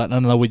about all that. I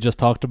know we just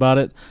talked about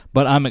it,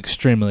 but I'm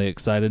extremely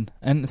excited.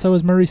 And so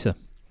is Marisa.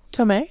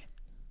 Tomei?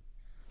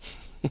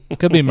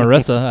 Could be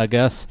Marissa, I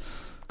guess.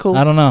 Cool.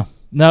 I don't know.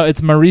 No, it's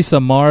Marisa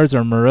Mars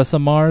or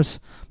Marissa Mars.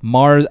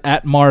 Mars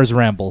at Mars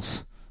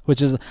Rambles.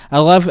 Which is I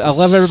love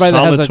everybody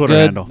that has a Twitter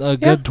handle.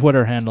 good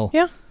Twitter handle.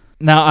 Yeah.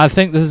 Now I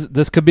think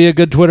this could be a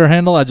good Twitter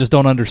handle. I just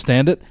don't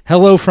understand it.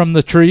 Hello from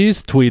the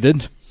Trees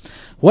tweeted,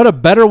 "What a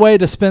better way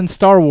to spend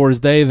Star Wars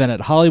Day than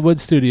at Hollywood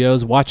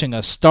Studios watching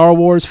a Star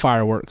Wars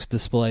fireworks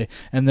display."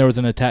 And there was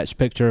an attached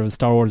picture of the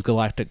Star Wars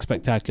Galactic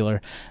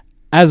Spectacular.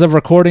 As of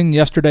recording,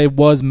 yesterday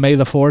was May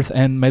the 4th,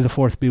 and May the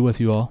 4th be with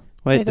you all.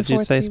 Wait, May the did you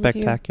 4th say be with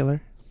you.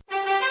 spectacular?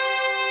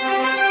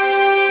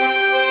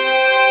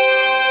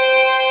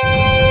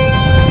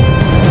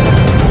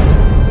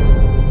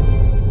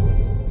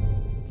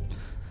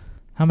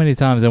 How many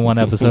times in one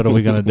episode are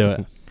we going to do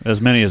it?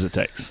 As many as it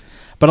takes.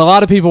 But a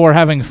lot of people were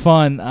having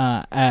fun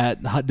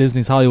at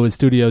Disney's Hollywood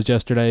Studios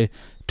yesterday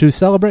to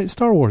celebrate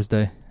Star Wars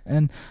Day.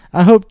 And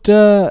I hoped,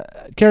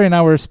 Carrie and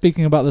I were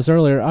speaking about this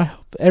earlier, I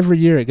hope every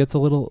year it gets a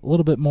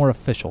little bit more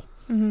official.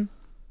 Mm-hmm.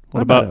 What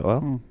I about bet it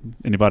will.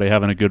 anybody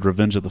having a good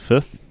Revenge of the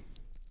Fifth?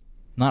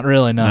 Not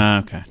really, no.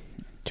 Okay.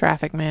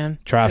 Traffic, man.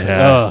 Traffic.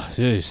 Yeah. Oh,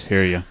 jeez.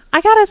 Hear you.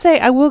 I gotta say,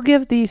 I will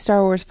give the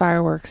Star Wars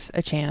fireworks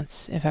a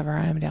chance if ever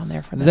I am down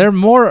there for them.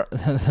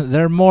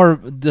 They're more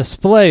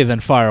display than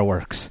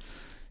fireworks.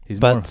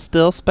 But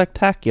still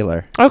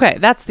spectacular. Okay,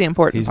 that's the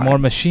important He's part. more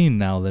machine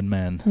now than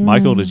man.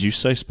 Michael, did you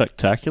say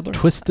spectacular?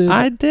 Twisted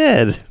I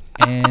did.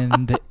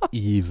 and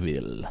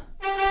evil.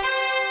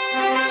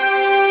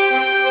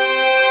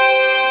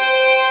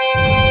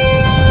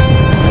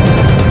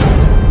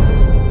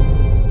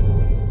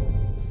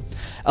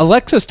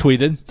 Alexis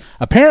tweeted,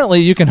 apparently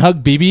you can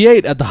hug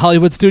BB-8 at the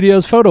Hollywood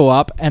Studios photo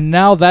op, and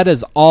now that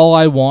is all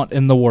I want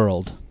in the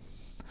world.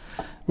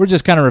 We're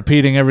just kind of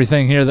repeating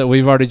everything here that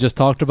we've already just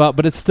talked about,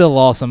 but it's still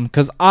awesome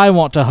because I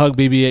want to hug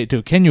BB-8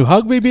 too. Can you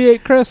hug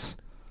BB-8, Chris?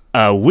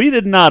 We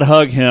did not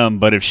hug him,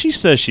 but if she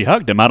says she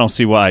hugged him, I don't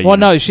see why. Well,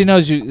 no, she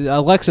knows you.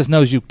 Alexis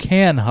knows you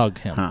can hug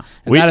him, Huh.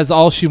 and that is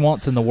all she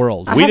wants in the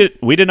world.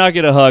 We did not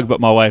get a hug, but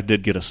my wife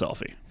did get a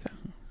selfie.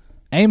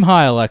 Aim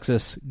high,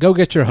 Alexis. Go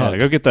get your hug. Yeah,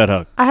 go get that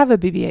hug. I have a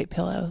BB-8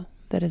 pillow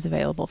that is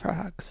available for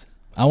hugs.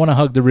 I want to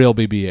hug the real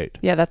BB-8.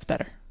 Yeah, that's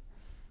better.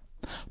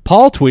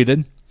 Paul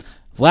tweeted,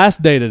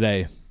 last day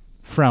today,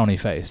 frowny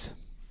face.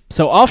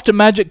 So off to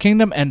Magic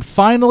Kingdom and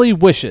finally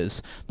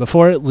wishes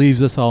before it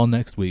leaves us all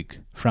next week.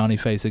 Frowny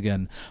face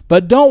again.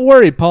 But don't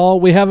worry,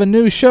 Paul. We have a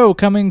new show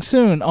coming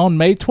soon on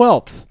May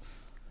 12th.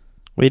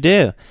 We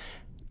do.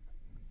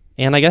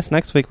 And I guess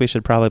next week we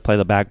should probably play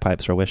the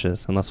bagpipes for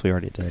wishes, unless we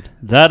already did.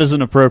 That is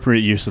an appropriate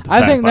use of the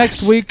I think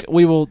bagpipes. next week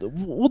we'll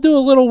do a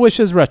little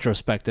wishes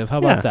retrospective. How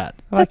about that?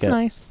 I like That's it.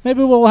 nice.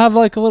 Maybe we'll have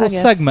like a little I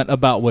guess. segment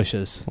about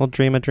wishes. We'll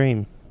dream a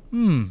dream.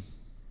 And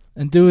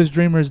do as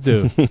dreamers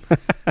do.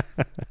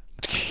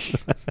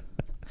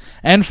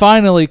 And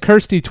finally,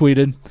 Kirsty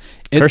tweeted.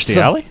 Kirstie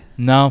Alley?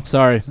 No,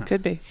 sorry.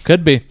 Could be.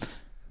 Could be.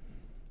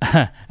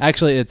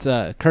 Actually, it's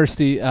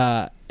Kirsty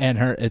and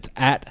her. It's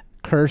at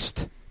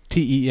Kirst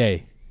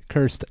TEA.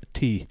 Kirst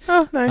T.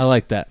 Oh, nice. I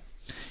like that.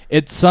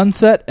 It's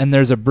sunset and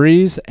there's a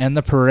breeze and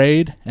the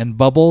parade and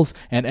bubbles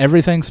and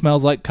everything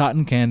smells like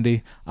cotton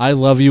candy. I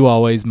love you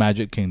always,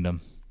 Magic Kingdom.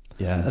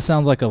 Yeah. That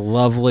sounds like a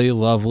lovely,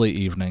 lovely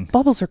evening.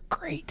 Bubbles are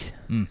great.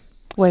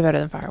 Way better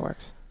than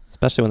fireworks.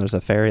 Especially when there's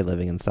a fairy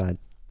living inside.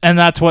 And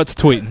that's what's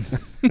tweeting.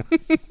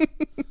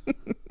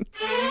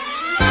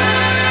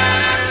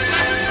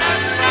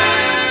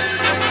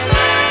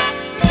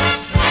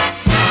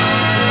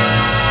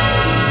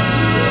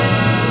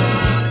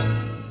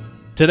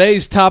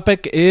 Today's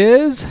topic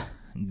is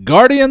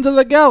Guardians of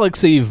the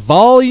Galaxy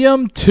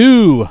Volume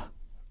 2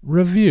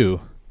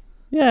 review.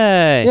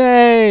 Yay.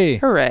 Yay!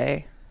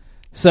 Hooray.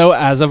 So,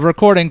 as of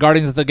recording,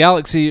 Guardians of the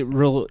Galaxy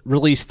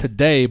released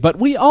today, but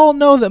we all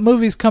know that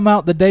movies come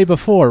out the day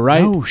before,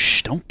 right? Oh,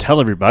 don't tell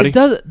everybody. It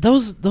does.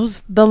 Those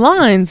The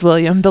lines,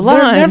 William. The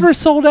they're lines. never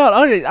sold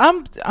out. Okay,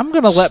 I'm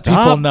going to let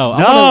Stop. people know.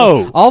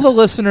 No. All the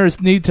listeners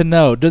need to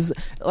know.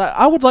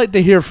 I would like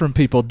to hear from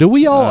people. Do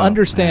we all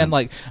understand?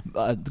 man.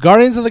 Like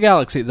Guardians of the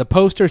Galaxy, the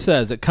poster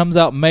says it comes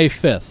out May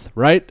 5th,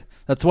 right?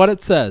 That's what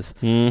it says.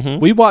 Mm-hmm.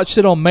 We watched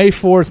it on May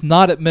 4th,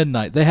 not at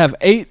midnight. They have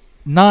 8,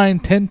 9,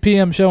 10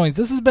 p.m. showings.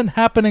 This has been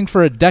happening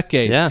for a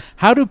decade. Yeah.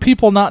 How do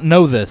people not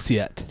know this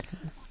yet?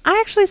 I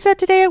actually said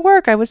today at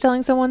work, I was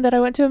telling someone that I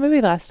went to a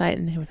movie last night,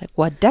 and they were like,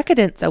 "What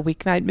Decadence? A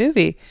weeknight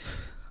movie,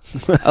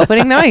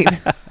 opening night."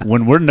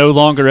 When we're no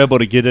longer able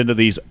to get into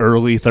these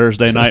early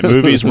Thursday night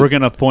movies, we're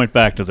going to point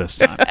back to this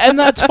time. And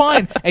that's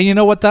fine. And you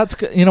know what? What's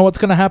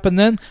going to happen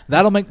then?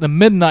 That'll make the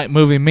midnight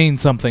movie mean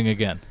something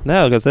again.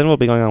 No, because then we'll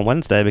be going on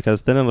Wednesday,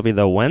 because then it'll be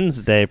the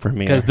Wednesday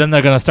premiere. Because then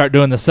they're going to start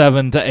doing the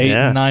 7 to 8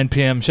 and 9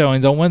 p.m.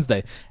 showings on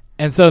Wednesday.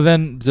 And so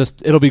then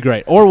it'll be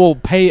great. Or we'll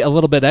pay a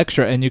little bit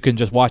extra and you can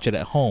just watch it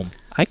at home.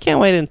 I can't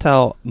wait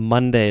until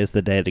Monday is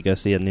the day to go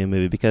see a new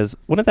movie, because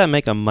wouldn't that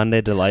make a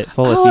Monday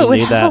delightful Oh, if it you would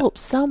knew that help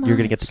so much. you're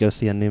going to get to go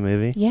see a new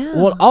movie? Yeah.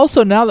 Well,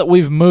 also, now that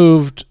we've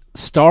moved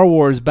Star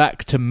Wars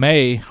back to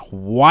May,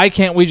 why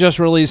can't we just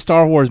release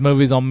Star Wars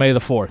movies on May the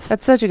 4th?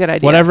 That's such a good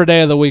idea. Whatever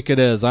day of the week it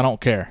is, I don't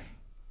care.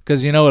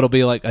 Because it'll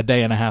be like a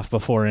day and a half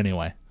before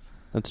anyway.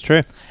 That's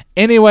true.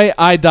 Anyway,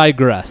 I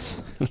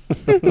digress.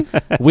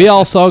 We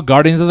all saw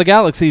Guardians of the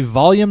Galaxy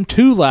Volume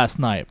 2 last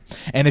night.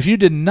 And if you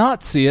did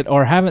not see it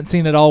or haven't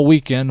seen it all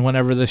weekend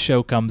whenever this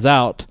show comes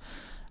out,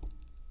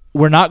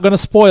 we're not going to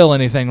spoil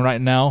anything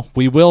right now.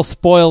 We will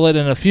spoil it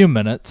in a few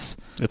minutes.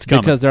 It's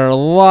coming. Because there are a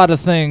lot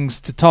of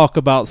things to talk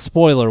about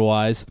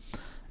spoiler-wise.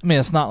 I mean,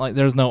 it's not like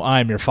there's no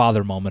I'm your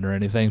father moment or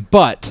anything,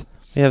 but...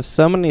 We have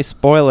so many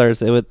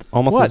spoilers, it was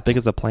almost as big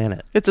as a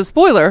planet. It's a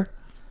spoiler.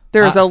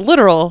 There's a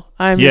literal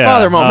I'm your Yeah,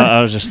 father moment.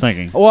 I was just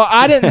thinking. Well,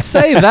 I didn't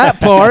say that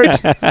part.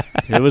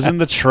 It was in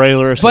the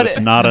trailer, so But it's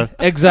not a...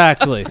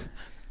 Exactly.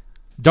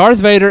 Darth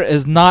Vader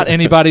is not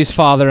anybody's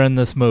father in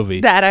this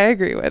movie. That I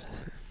agree with.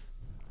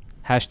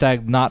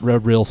 Hashtag not a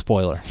real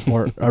spoiler.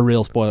 Or a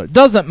real spoiler.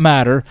 Doesn't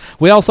matter.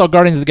 We all saw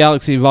Guardians of the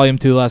Galaxy Volume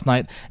 2 last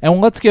night. And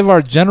let's give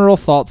our general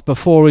thoughts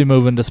before we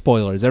move into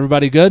spoilers.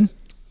 Everybody good?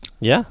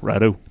 Yeah.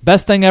 Righto.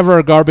 Best thing ever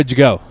or garbage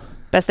go?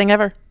 Best thing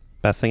ever.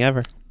 Best thing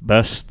ever.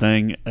 Best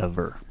thing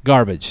ever.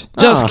 Garbage.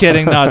 Just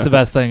kidding. No, it's the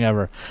best thing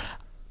ever.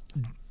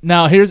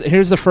 Now,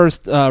 here's the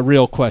first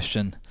real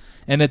question.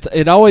 And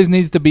it always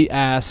needs to be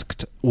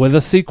asked with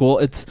a sequel.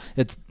 It's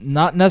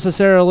not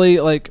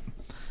necessarily like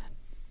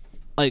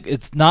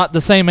it's not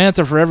the same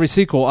answer for every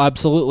sequel,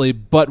 absolutely,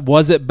 but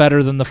was it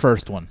better than the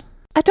first one?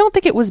 I don't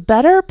think it was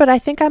better, but I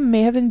think I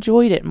may have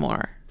enjoyed it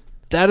more.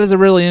 That is a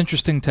really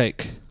interesting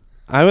take.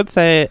 I would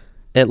say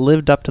it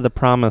lived up to the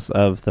promise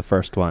of the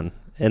first one,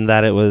 in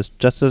that it was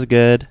just as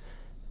good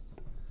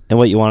and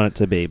what you want it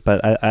to be.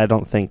 But I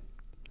don't think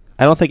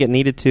it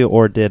needed to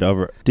or did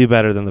do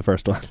better than the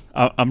first one.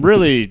 I'm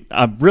really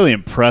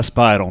impressed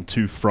by it on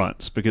two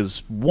fronts,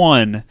 because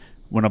one,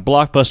 when a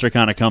blockbuster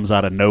kind of comes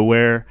out of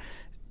nowhere,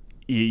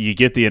 you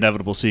get the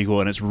inevitable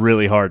sequel, and it's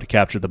really hard to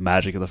capture the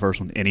magic of the first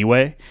one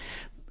anyway.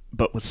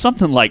 But with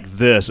something like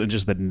this, and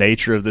just the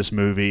nature of this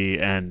movie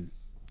and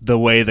the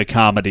way the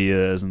comedy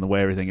is and the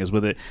way everything is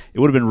with it, it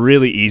would have been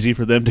really easy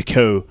for them to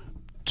go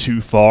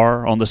too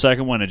far on the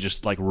second one and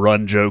just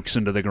run jokes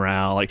into the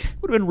ground. It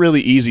would have been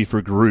really easy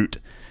for Groot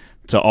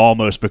to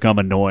almost become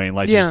annoying.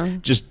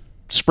 Just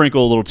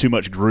sprinkle a little too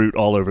much Groot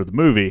all over the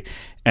movie.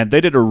 And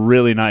they did a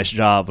really nice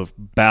job of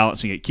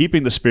balancing it,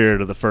 keeping the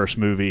spirit of the first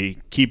movie,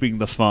 keeping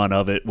the fun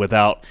of it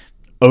without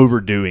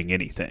overdoing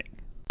anything.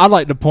 I'd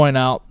like to point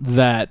out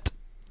that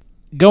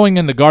going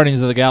into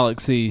Guardians of the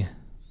Galaxy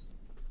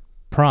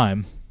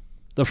Prime,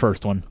 the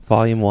first one,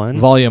 Volume 1.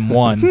 Volume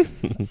 1,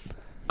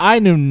 I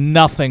knew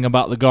nothing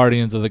about the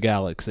Guardians of the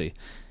Galaxy,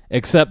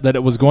 except that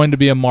it was going to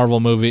be a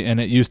Marvel movie and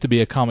it used to be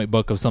a comic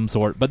book of some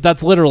sort. But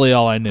that's literally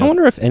all I knew. I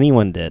wonder if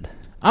anyone did.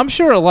 I'm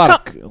sure there are a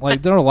lot of Marvel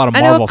fans.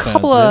 I know a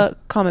couple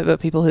of comic book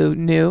people who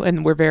knew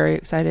and were very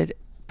excited,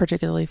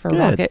 particularly for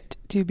Rocket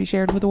to be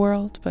shared with the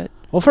world. But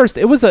first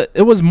it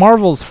was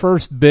Marvel's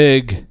first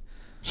big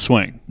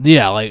swing.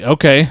 Yeah,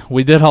 okay,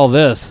 we did all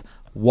this.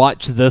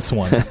 Watch this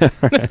one.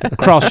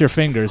 Cross your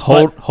fingers.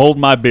 Hold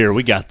my beer.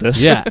 We got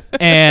this. Yeah.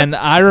 And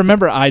I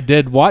remember I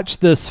did watch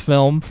this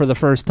film for the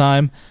first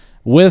time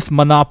with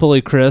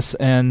Monopoly Chris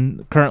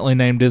and currently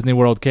named Disney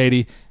World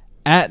Katie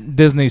at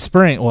Disney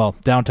Spring,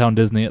 downtown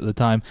Disney at the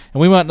time.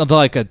 And we went into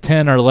a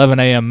 10 or 11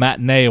 a.m.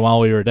 matinee while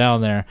we were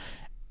down there.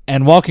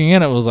 And walking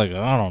in, it was I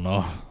don't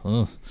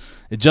know.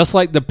 Just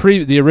like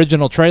the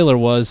original trailer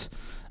was.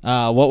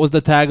 What was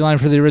the tagline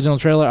for the original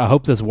trailer? I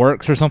hope this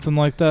works, or something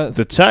like that.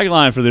 The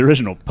tagline for the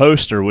original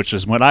poster, which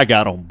is when I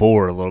got on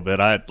board a little bit,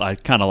 I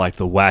kind of liked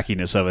the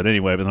wackiness of it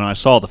anyway, but when I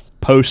saw the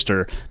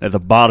poster, at the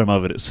bottom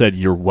of it, it said,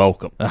 "You're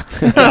welcome."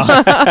 And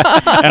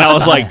I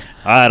was like, all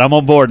right, I'm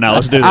on board now.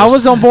 Let's do this. I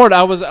was on board.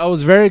 I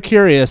was very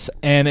curious,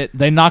 and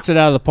they knocked it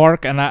out of the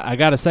park, and I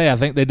got to say, I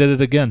think they did it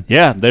again.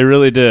 Yeah, they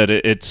really did.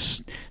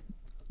 It's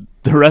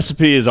the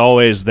recipe is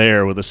always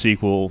there with a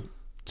sequel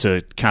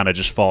to kind of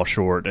just fall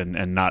short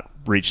and not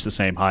reach the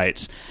same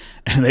heights.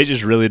 And they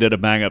just really did a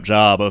bang-up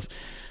job of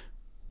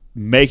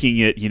making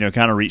it,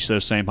 kind of reach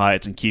those same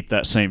heights and keep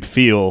that same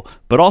feel.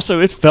 But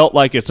also, it felt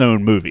like its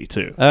own movie,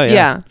 too. Oh, yeah.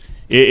 Yeah.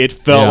 It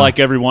felt like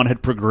everyone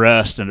had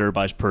progressed and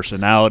everybody's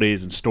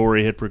personalities and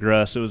story had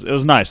progressed. It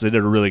was nice. They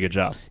did a really good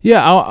job.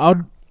 Yeah,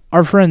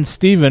 our friend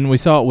Steven, we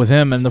saw it with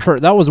him, and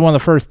that was one of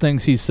the first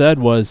things he said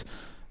was,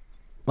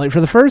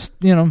 for the first,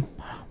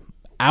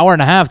 hour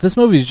and a half, this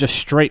movie is just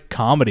straight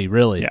comedy,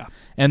 really. Yeah.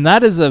 And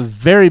that is a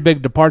very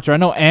big departure. I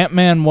know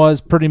Ant-Man was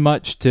pretty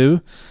much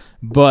too,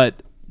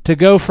 but to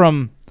go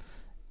from...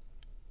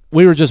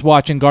 We were just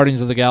watching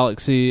Guardians of the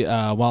Galaxy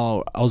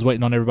while I was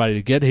waiting on everybody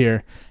to get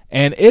here,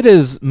 and it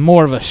is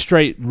more of a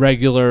straight,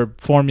 regular,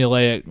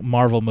 formulaic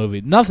Marvel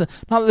movie. Not that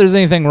there's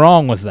anything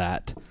wrong with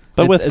that.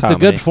 But it's a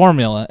good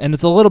formula, and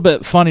it's a little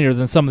bit funnier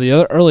than some of the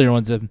other earlier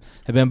ones have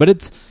been, but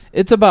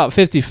it's about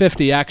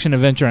 50-50 action,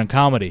 adventure, and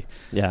comedy.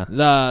 Yeah.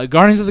 The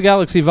Guardians of the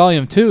Galaxy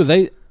Volume 2,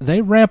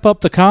 they ramp up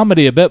the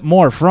comedy a bit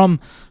more from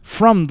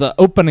the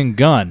opening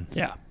gun.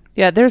 Yeah.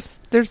 Yeah, there's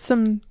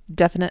some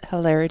definite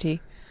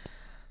hilarity.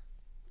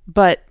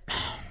 But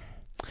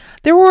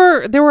there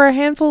were a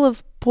handful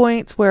of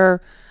points where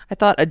I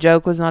thought a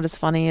joke was not as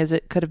funny as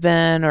it could have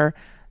been, or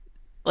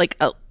like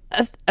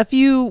a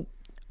few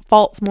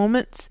false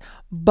moments.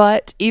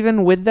 But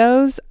even with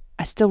those,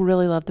 I still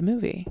really love the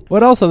movie.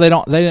 But also they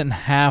didn't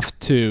have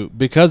to,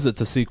 because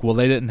it's a sequel,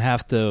 they didn't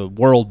have to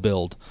world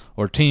build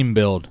or team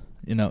build,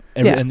 and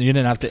you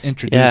didn't have to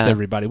introduce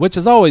everybody, which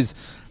is always,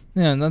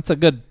 that's a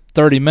good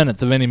 30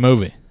 minutes of any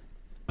movie.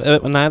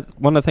 One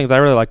of the things I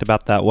really liked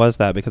about that was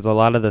that because a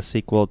lot of the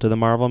sequel to the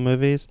Marvel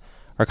movies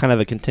are kind of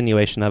a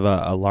continuation of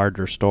a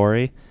larger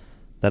story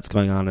that's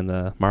going on in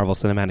the Marvel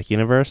Cinematic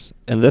Universe,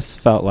 and this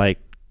felt like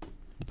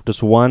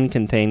just one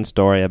contained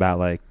story about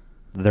like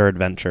their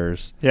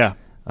adventures. Yeah,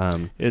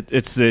 and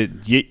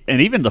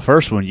even the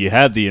first one, you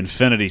had the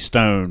Infinity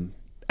Stone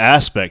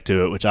aspect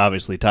to it, which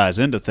obviously ties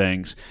into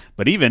things,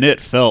 but even it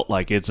felt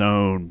like its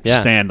own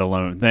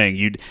standalone thing.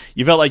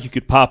 You felt like you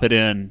could pop it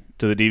in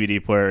to the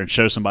DVD player and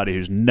show somebody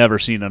who's never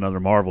seen another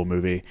Marvel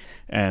movie,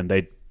 and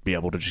they'd be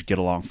able to just get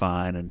along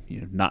fine and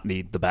not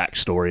need the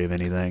backstory of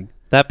anything.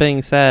 That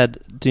being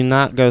said, do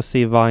not go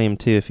see Volume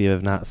 2 if you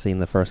have not seen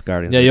the first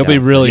Guardians. Yeah, you'll be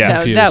really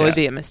confused. That would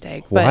be a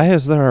mistake. Why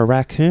is there a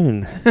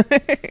raccoon?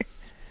 A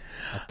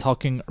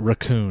talking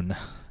raccoon.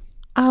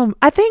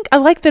 I think I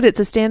like that it's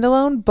a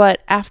standalone,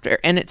 but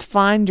and it's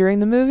fine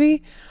during the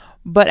movie,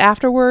 but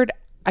afterward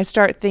I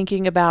start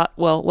thinking about,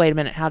 well, wait a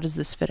minute, how does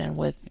this fit in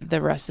with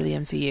the rest of the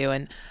MCU?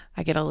 And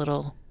I get a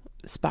little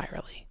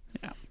spirally.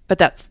 Yeah. But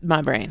that's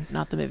my brain,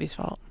 not the movie's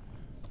fault.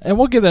 And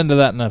we'll get into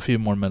that in a few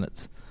more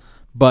minutes.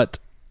 But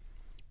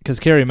because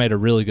Carrie made a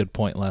really good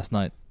point last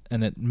night,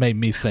 and it made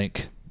me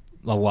think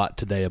a lot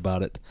today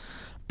about it.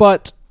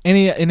 But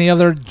any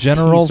other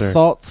general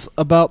thoughts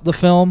about the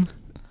film?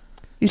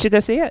 You should go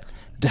see it.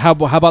 How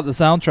about the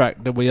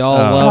soundtrack? Did we all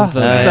love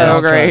the so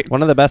soundtrack? great.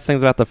 One of the best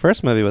things about the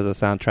first movie was the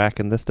soundtrack,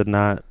 and this did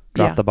not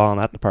drop the ball in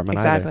that department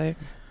either.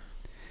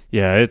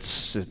 Yeah,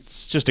 it's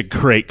just a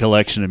great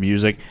collection of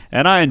music,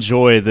 and I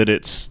enjoy that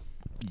it's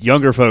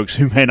younger folks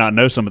who may not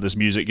know some of this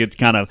music get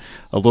kind of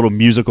a little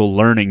musical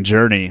learning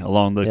journey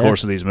along the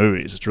course of these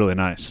movies. It's really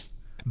nice.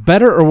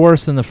 Better or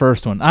worse than the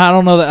first one? I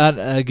don't know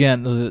that.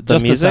 Again,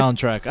 just the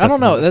soundtrack. I don't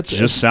know. That's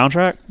just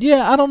soundtrack.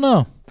 Yeah, I don't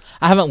know.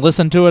 I haven't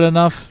listened to it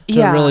enough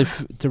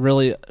to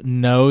really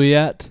know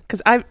yet.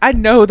 Because I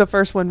know the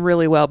first one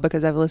really well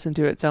because I've listened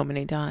to it so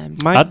many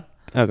times. Go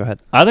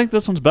ahead. I think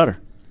this one's better.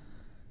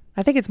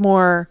 I think it's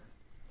more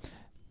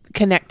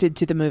connected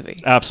to the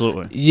movie.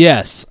 Absolutely.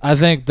 Yes, I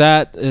think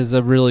that is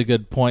a really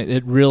good point.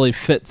 It really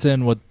fits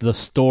in with the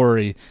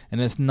story,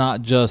 and it's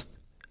not just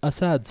a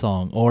sad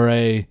song or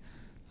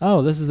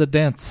this is a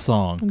dance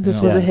song. This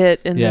was a hit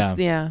in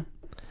this,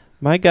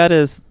 My gut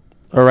is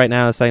right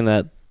now is saying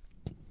that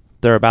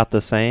they're about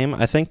the same.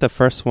 I think the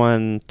first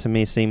one to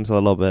me seems a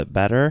little bit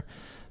better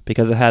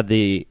because it had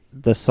the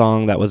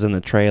song that was in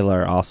the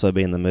trailer also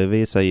be in the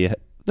movie. So the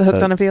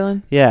Hooked on a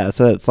Feeling? Yeah,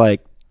 so it's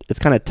like it's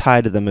kind of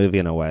tied to the movie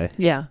in a way.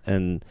 Yeah.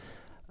 And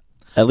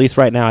at least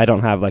right now I don't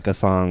have like a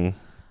song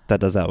that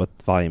does that with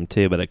Volume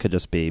 2, but it could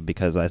just be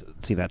because I've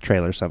seen that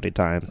trailer so many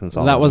times. And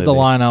that was the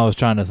line I was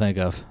trying to think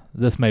of.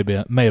 This may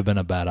have been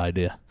a bad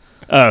idea.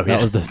 Oh, that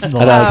was the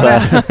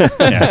last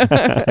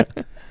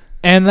one.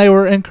 And they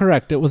were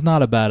incorrect. It was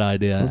not a bad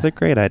idea. It was a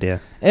great idea.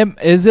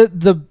 Is it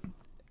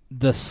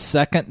the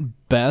second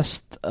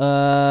best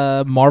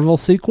Marvel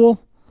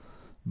sequel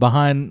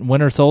behind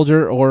Winter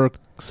Soldier or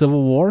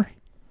Civil War?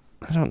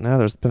 I don't know.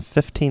 There's been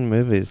 15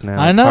 movies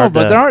now. I know,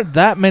 but there aren't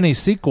that many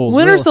sequels.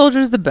 Winter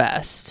Soldier's the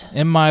best.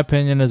 In my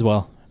opinion as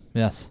well.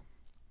 Yes.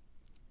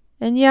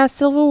 And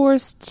Civil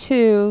War's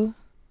 2.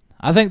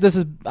 I think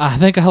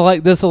I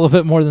like this a little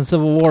bit more than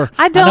Civil War.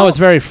 I know it's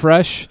very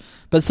fresh,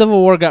 but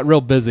Civil War got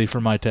real busy for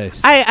my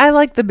taste. I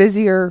like the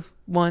busier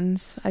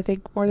ones, I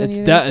think, more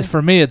than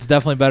for me, it's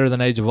definitely better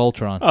than Age of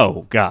Ultron.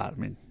 Oh, God. I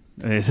mean,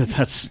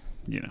 that's,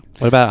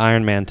 What about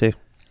Iron Man 2?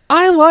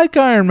 I like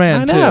Iron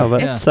Man 2. I know,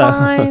 but it's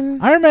fine.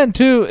 Iron Man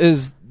 2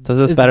 is... So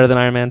is this better than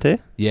Iron Man 2?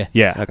 Yeah.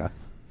 Yeah. Okay.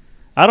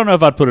 I don't know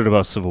if I'd put it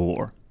above Civil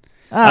War.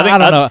 I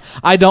don't know.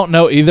 I don't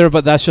know either,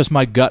 but that's just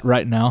my gut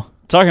right now.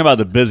 Talking about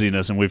the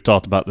busyness, and we've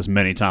talked about this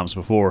many times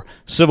before,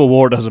 Civil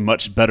War does a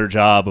much better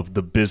job of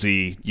the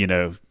busy,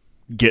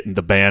 getting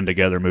the band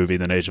together movie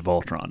than Age of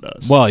Ultron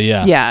does. Well,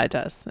 yeah. Yeah, it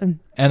does. And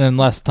in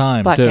less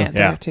time, Black too.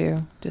 Panther,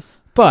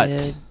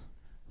 too.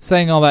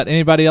 Saying all that,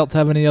 anybody else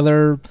have any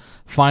other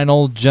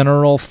final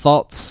general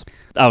thoughts?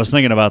 I was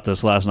thinking about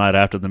this last night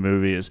after the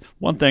movie. Is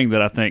one thing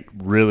that I think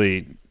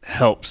really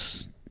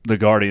helps the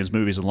Guardians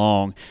movies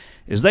along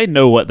is they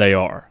know what they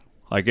are.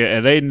 Like,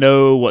 they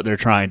know what they're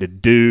trying to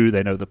do.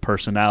 They know the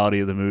personality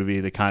of the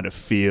movie, the kind of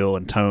feel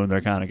and tone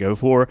they're kind of go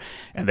for,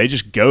 and they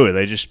just go.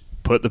 They just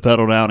put the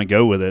pedal down and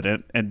go with it,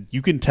 and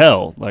you can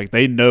tell like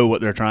they know what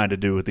they're trying to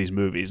do with these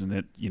movies, and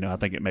it, I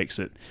think it makes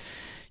it,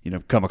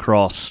 come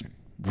across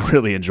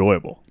really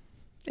enjoyable.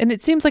 And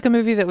it seems like a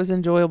movie that was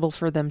enjoyable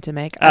for them to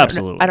make.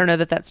 Absolutely. I don't know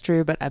that that's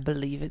true, but I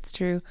believe it's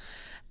true.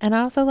 And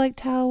I also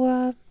liked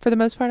how, for the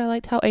most part, I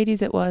liked how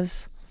 80s it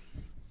was.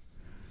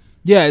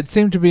 Yeah, it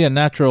seemed to be a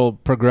natural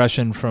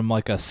progression from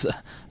like a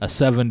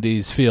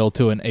 70s feel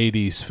to an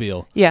 80s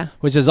feel. Yeah.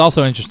 Which is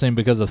also interesting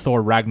because of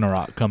Thor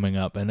Ragnarok coming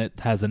up, and it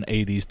has an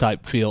 80s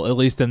type feel, at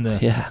least in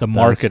the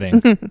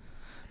marketing.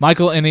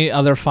 Michael, any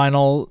other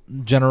final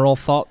general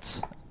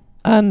thoughts?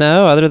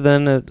 No, other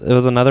than it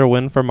was another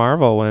win for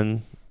Marvel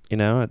when,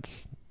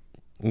 it's...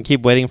 You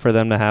keep waiting for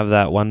them to have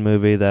that one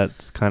movie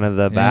that's kind of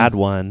the bad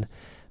one.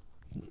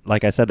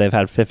 Like I said, they've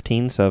had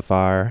 15 so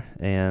far,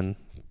 and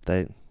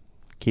they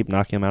keep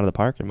knocking them out of the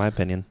park, in my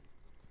opinion.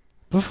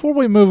 Before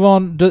we move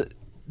on,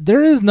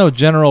 there is no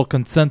general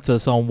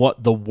consensus on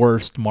what the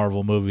worst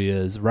Marvel movie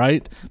is,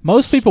 right?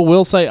 Most people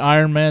will say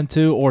Iron Man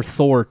 2 or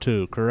Thor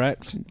 2,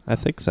 correct? I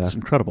think so. It's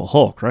Incredible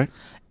Hulk, right?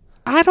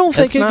 I don't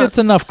think it gets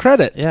enough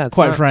credit,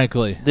 quite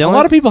frankly. A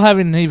lot of people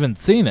haven't even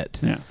seen it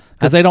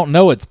because they don't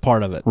know it's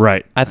part of it.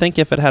 Right. I think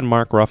if it had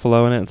Mark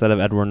Ruffalo in it instead of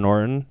Edward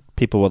Norton,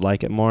 people would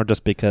like it more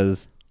just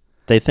because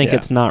they think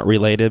it's not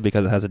related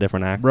because it has a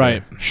different actor.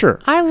 Right. Sure.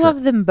 I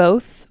love them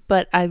both,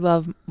 but I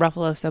love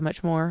Ruffalo so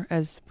much more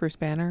as Bruce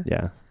Banner.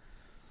 Yeah.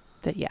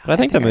 But I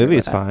think the movie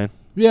is fine.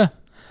 Yeah.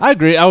 I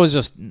agree. I was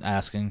just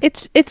asking.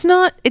 It's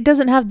not. It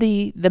doesn't have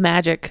the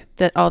magic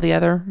that all the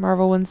other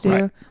Marvel ones do.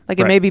 Right. Like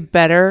it may be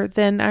better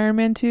than Iron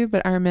Man 2,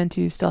 but Iron Man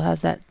 2 still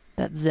has that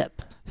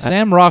zip.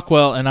 Sam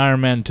Rockwell in Iron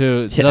Man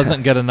 2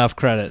 doesn't get enough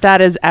credit.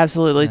 That is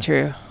absolutely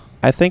true.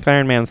 I think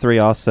Iron Man 3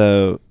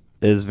 also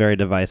is very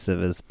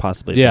divisive as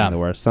possibly being the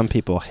worst. Some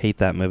people hate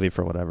that movie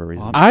for whatever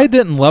reason. I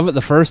didn't love it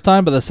the first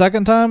time, but the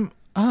second time,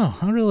 I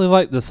really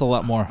like this a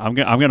lot more. I'm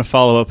going to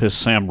follow up his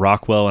Sam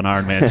Rockwell and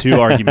Iron Man 2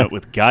 argument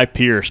with Guy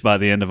Pearce by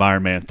the end of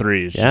Iron Man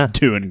 3. He's just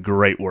doing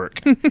great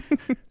work.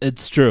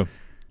 It's true.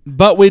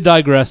 But we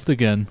digressed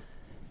again.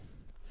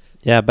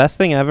 Yeah, best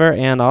thing ever.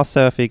 And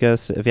also, if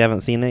you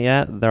haven't seen it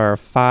yet, there are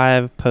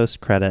 5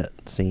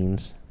 post-credit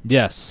scenes.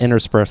 Yes.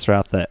 Interspersed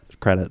throughout the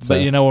credits.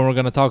 But you know when we're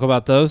going to talk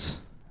about those?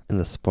 In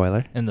the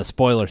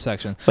spoiler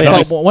section. Wait, I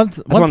just one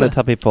wanted to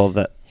tell people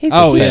that... He's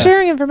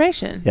sharing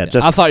information. Yeah,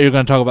 I thought you were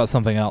going to talk about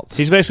something else.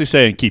 He's basically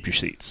saying keep your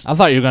seats. I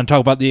thought you were going to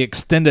talk about the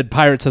extended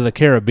Pirates of the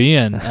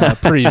Caribbean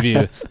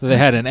preview that they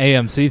had in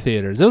AMC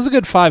theaters. It was a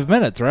good 5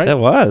 minutes, right? It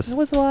was. It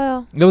was a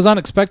while. It was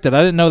unexpected.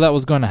 I didn't know that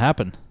was going to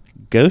happen.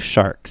 Ghost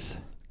sharks.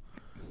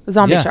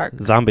 Zombie shark.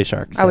 Zombie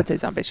sharks. I would say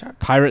zombie shark.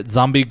 Pirate,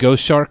 zombie,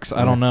 ghost sharks?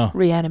 I don't know.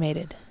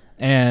 Reanimated.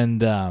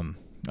 And,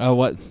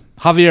 what?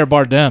 Javier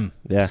Bardem.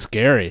 Yeah.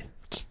 Scary.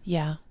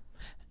 Yeah.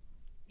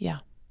 Yeah.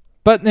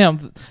 But,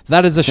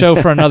 that is a show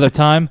for another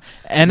time.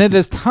 And it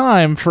is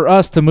time for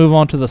us to move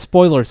on to the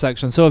spoiler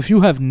section. So if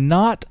you have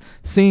not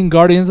seen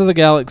Guardians of the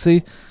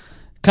Galaxy,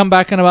 come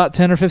back in about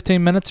 10 or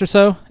 15 minutes or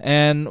so,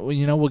 and,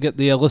 we'll get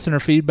the listener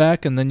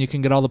feedback, and then you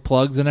can get all the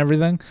plugs and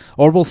everything.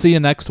 Or we'll see you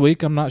next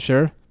week. I'm not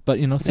sure. But,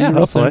 see you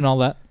real soon and all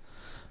that.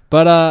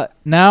 But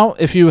now,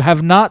 if you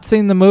have not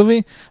seen the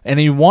movie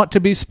and you want to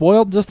be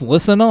spoiled, just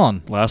listen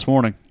on. Last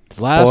warning.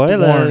 Last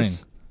warning.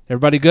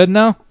 Everybody good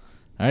now?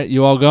 All right,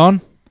 you all gone?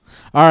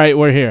 All right,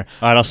 we're here.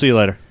 All right, I'll see you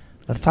later.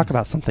 Let's talk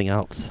about something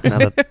else now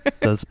that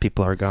those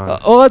people are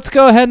gone. Let's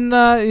go ahead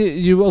and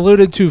you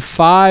alluded to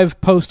 5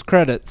 post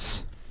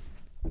credits.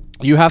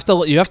 You have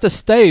to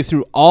stay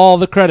through all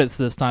the credits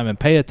this time and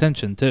pay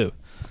attention too,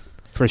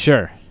 for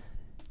sure.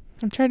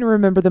 I'm trying to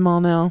remember them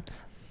all now.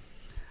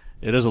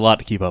 It is a lot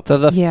to keep up. So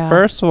the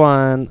first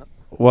one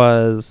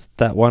was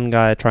that one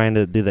guy trying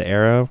to do the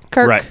arrow.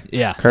 Kirk. Right.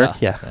 Yeah.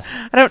 Kirk. Yeah.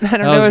 I don't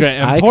That know. was great.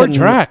 And poor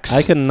Drax.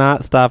 I could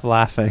not stop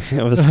laughing.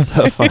 It was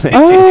so funny.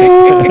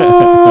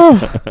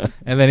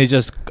 And then he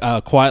just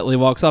quietly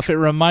walks off. It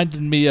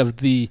reminded me of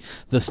the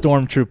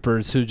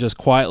stormtroopers who just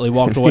quietly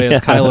walked away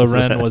as Kylo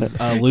Ren was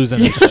losing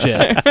his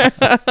shit.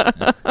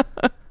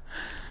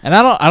 And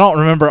I don't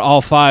remember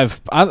all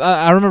 5.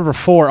 I remember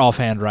 4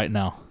 offhand right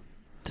now.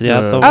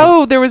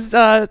 There was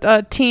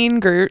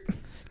Teen Groot.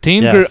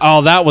 Teen Groot.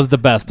 Oh, that was the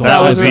best one.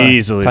 That was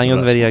easily playing the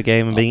his best video one.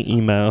 game and being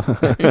emo.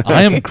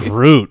 I am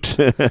Groot.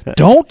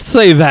 Don't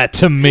say that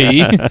to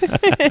me.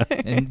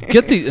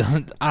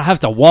 And I have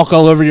to walk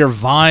all over your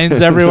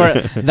vines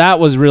everywhere. That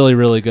was really,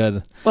 really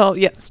good. Well,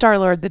 yeah,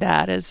 Star-Lord the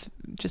dad is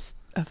just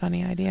a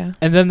funny idea.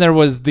 And then there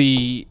was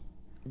the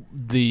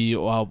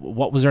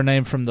what was her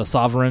name from the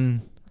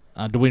Sovereign?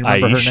 Do we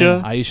remember her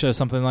name? Aisha,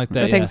 something like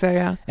that. I think so,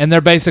 yeah. And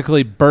they're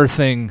basically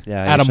birthing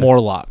Adam Aisha.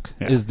 Warlock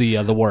is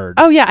the word.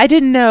 Oh yeah, I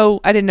didn't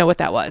know what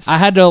that was. I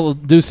had to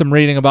do some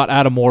reading about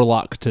Adam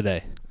Warlock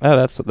today. Oh,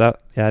 that's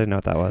that. Yeah, I didn't know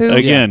what that was. Who?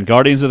 Again,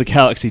 Guardians of the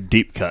Galaxy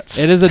deep cuts.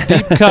 It is a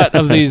deep cut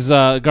of these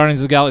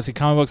Guardians of the Galaxy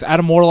comic books.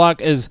 Adam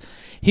Warlock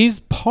he's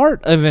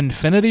part of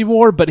Infinity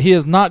War, but he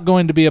is not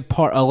going to be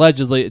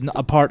allegedly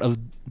a part of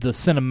the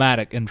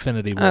cinematic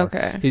Infinity War.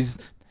 Okay.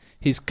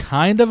 He's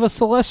kind of a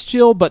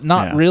Celestial, but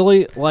not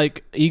really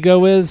like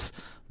Ego is.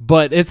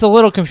 But it's a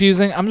little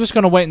confusing. I'm just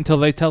going to wait until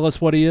they tell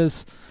us what he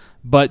is.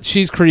 But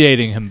she's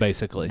creating him,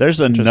 basically.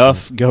 There's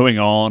enough going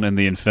on in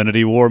the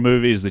Infinity War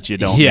movies that you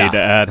don't need to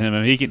add him.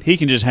 And he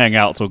can just hang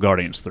out till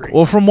Guardians 3.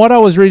 Well, from what I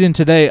was reading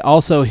today,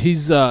 also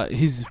he's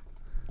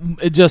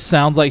it just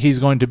sounds like he's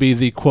going to be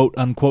the quote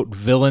unquote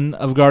villain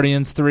of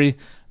Guardians 3,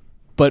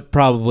 but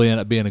probably end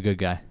up being a good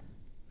guy.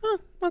 Oh,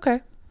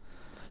 okay.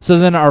 So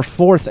then our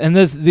fourth, and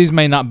these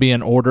may not be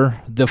in order.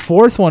 The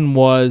fourth one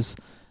was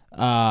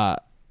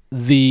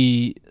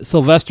the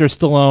Sylvester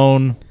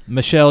Stallone,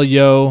 Michelle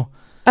Yeoh.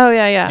 Oh,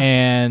 yeah.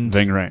 And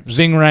Ving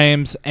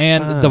Rhames,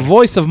 and the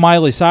voice of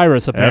Miley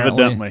Cyrus,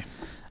 apparently. Evidently.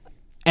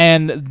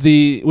 And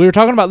we were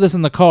talking about this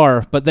in the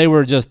car, but they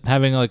were just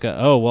having like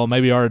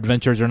maybe our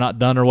adventures are not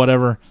done or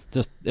whatever.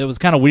 It was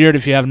kind of weird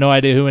if you have no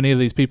idea who any of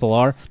these people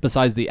are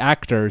besides the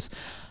actors.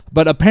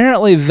 But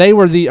apparently they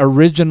were the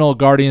original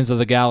Guardians of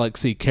the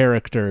Galaxy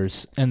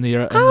characters in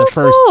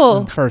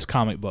the first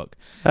comic book.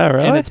 Oh,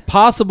 really? And it's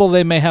possible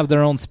they may have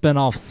their own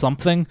spin-off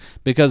something,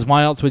 because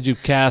why else would you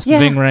cast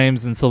Ving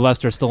Rhames and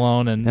Sylvester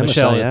Stallone and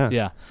Michelle?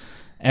 Yeah.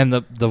 And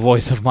the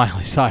voice of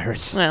Miley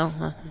Cyrus.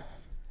 Well,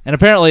 and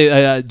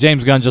apparently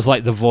James Gunn just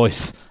liked the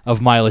voice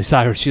of Miley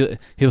Cyrus.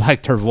 He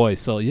liked her voice,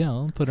 so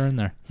I'll put her in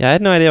there. Yeah, I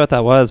had no idea what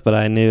that was, but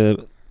I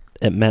knew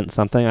it meant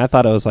something. I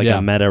thought it was like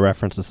a meta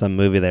reference to some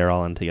movie they were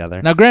all in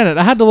together. Now, granted,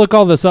 I had to look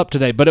all this up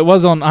today, but it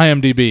was on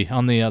IMDb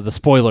on the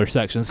spoiler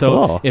section.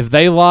 So if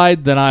they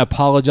lied, then I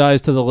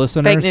apologize to the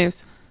listeners. fake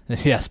news.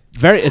 Yes,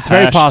 it's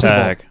very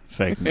possible.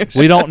 Fake news.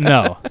 We don't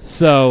know.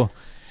 So,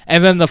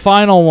 and then the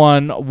final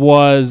one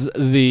was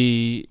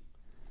the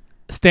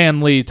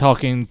Stan Lee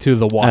talking to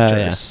the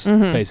Watchers,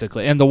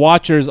 basically. And the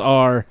Watchers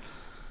are...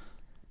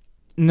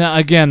 Now,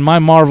 again, my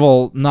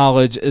Marvel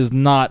knowledge is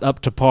not up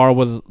to par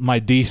with my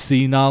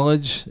DC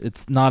knowledge.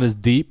 It's not as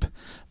deep,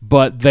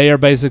 but they are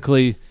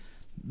basically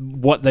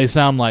what they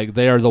sound like.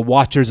 They are the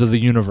Watchers of the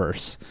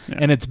universe. Yeah.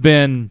 And it's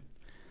been,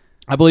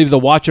 I believe the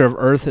Watcher of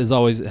Earth has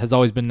always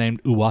been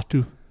named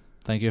Uatu.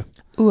 Thank you.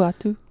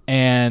 Uatu.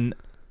 And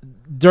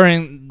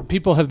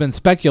people have been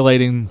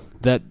speculating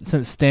that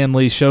since Stan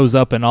Lee shows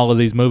up in all of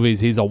these movies,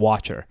 he's a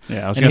Watcher.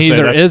 Yeah, I was and he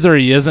either is or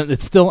he isn't.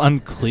 It's still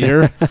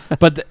unclear,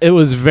 but it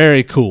was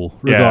very cool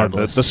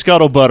regardless. Yeah, the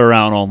scuttlebutt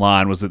around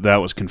online was that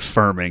was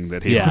confirming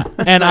that he... Yeah,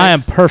 and I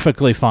am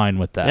perfectly fine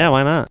with that. Yeah,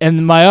 why not?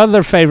 And my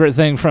other favorite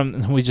thing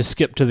we just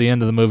skipped to the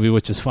end of the movie,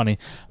 which is funny,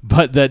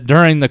 but that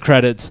during the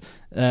credits,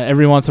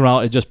 every once in a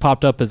while, it just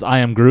popped up as I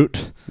am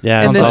Groot.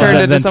 Yeah, and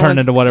then turned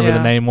into whatever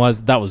the name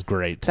was. That was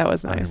great. That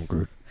was nice. I am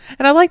Groot.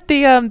 And I like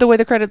the way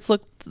the credits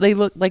look. They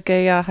look like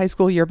a high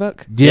school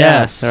yearbook.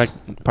 Yes. They're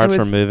like parts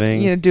were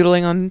moving.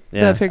 Doodling on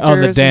the pictures. Oh,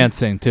 the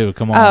dancing, too.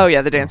 Come on. Oh,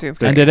 yeah, the dancing is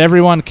great. And did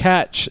everyone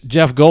catch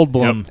Jeff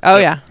Goldblum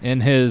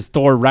in his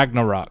Thor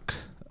Ragnarok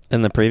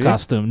in the preview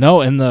costume? No,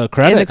 in the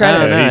credits. In the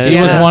credits.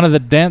 He was one of the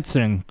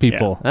dancing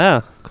people.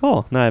 Yeah. Oh,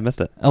 cool. No, I missed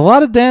it. A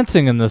lot of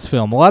dancing in this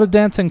film. A lot of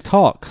dancing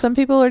talk. Some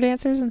people are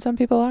dancers and some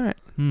people aren't.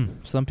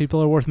 Some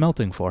people are worth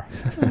melting for.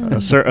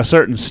 A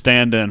certain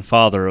stand-in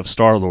father of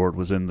Star-Lord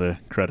was in the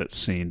credits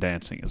scene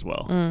dancing as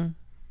well.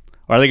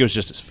 Or I think it was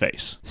just his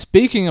face.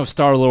 Speaking of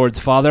Star-Lord's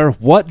father,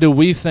 what do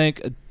we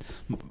think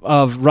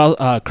of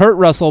Kurt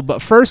Russell?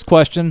 But first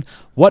question,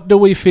 what do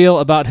we feel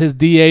about his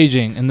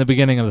de-aging in the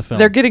beginning of the film?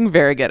 They're getting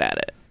very good at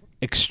it.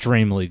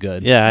 Extremely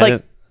good. Yeah,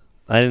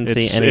 I didn't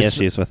see any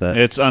issues with it.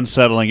 It's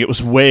unsettling. It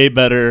was way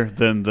better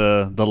than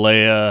the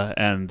Leia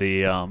and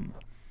the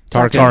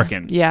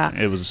Tarkin. Yeah.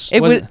 It was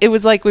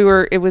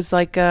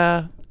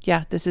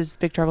this is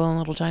Big Trouble in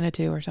Little China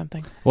 2 or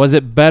something. Was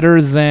it better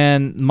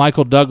than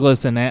Michael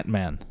Douglas and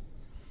Ant-Man?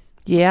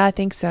 Yeah, I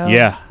think so.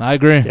 Yeah. I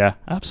agree. Yeah,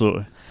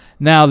 absolutely.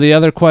 Now, the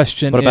other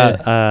question What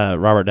about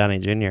Robert Downey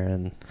Jr.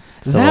 and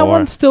that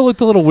one still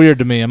looked a little weird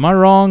to me. Am I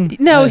wrong?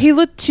 No, he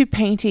looked too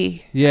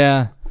painty.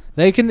 Yeah.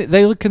 They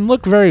can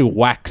look very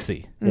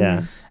waxy.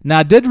 Yeah. Now,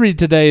 I did read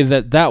today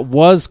that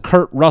was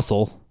Kurt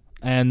Russell,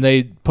 and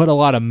they put a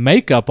lot of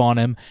makeup on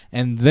him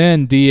and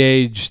then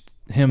de-aged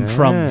him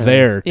from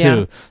there, too.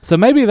 Yeah. So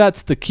maybe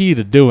that's the key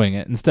to doing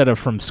it instead of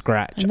from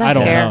scratch. I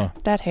don't know.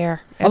 That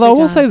hair. Although I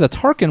will say the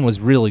Tarkin was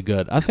really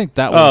good. I think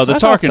that was... the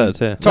Tarkin,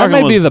 so too. That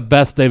may be the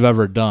best they've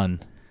ever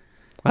done.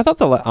 I thought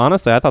the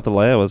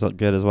Leia was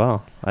good as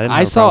well.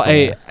 I saw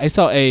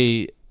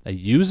a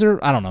user,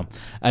 I don't know,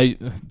 a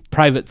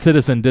private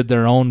citizen did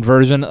their own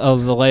version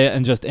of the Leia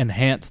and just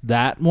enhanced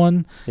that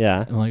one.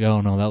 Yeah. I'm like,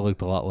 oh no, that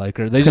looked a lot like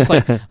her. They just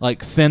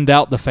like thinned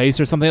out the face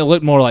or something. It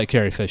looked more like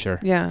Carrie Fisher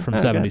from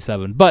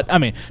 77. But I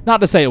mean,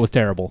 not to say it was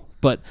terrible,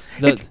 but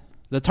the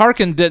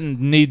Tarkin didn't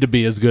need to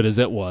be as good as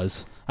it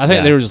was. I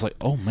think they were just like,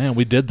 oh man,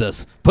 we did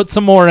this. Put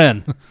some more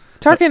in.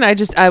 Tarkin,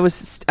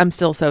 I'm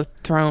still so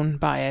thrown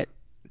by it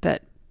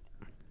that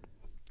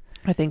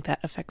I think that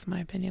affects my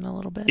opinion a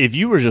little bit. If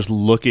you were just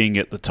looking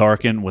at the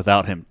Tarkin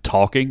without him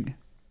talking,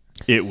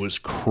 it was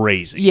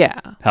crazy. Yeah.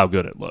 How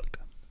good it looked.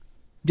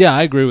 Yeah,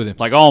 I agree with you.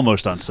 Like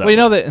almost unsettling.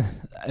 Well, you know that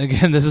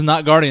again. This is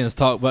not Guardians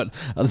talk, but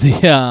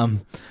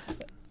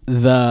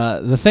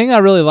the thing I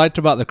really liked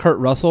about the Kurt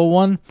Russell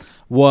one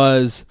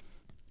was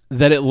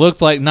that it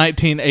looked like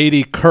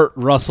 1980 Kurt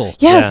Russell.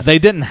 Yes. They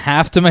didn't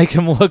have to make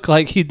him look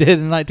like he did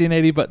in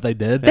 1980, but they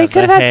did. They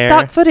could have the had hair.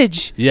 stock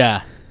footage.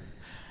 Yeah.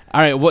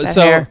 All right. What? The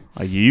So. hair.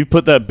 Like, you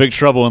put that Big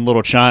Trouble in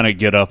Little China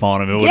get up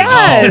on him. It would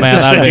Yes! Oh man,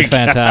 that'd be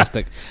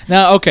fantastic.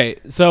 Now, okay.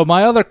 So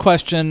my other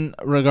question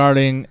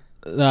regarding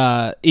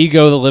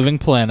Ego, the Living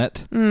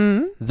Planet.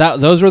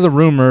 Those were the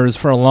rumors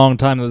for a long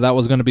time that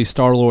was going to be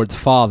Star-Lord's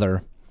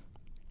father.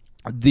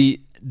 Do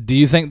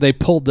you think they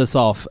pulled this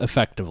off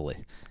effectively?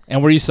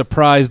 And were you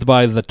surprised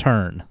by the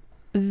turn?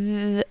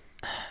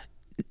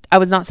 I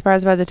was not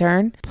surprised by the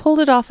turn. Pulled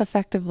it off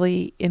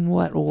effectively in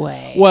what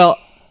way? Well,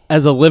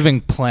 as a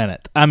living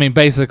planet. I mean,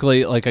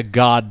 basically like a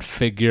god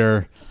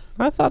figure.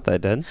 I thought they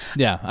did.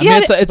 Yeah. I Yeah,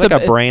 mean, it's like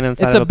a brain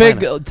inside it's of a a big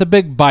planet. it's a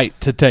big bite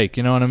to take,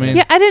 you know what I mean?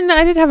 Yeah, I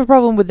didn't have a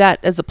problem with that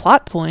as a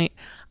plot point.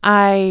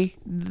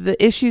 The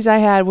issues I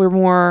had were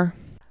more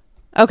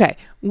okay,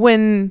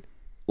 when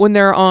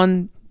they're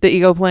on the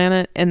Ego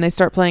planet and they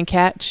start playing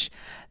catch,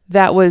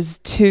 that was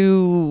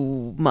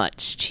too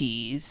much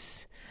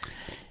cheese.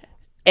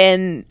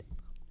 And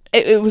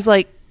it was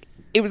like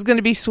it was going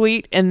to be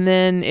sweet and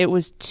then it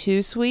was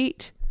too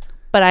sweet,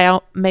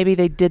 but maybe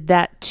they did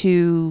that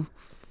to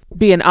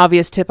be an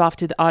obvious tip off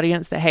to the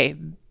audience that hey,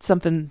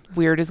 something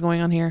weird is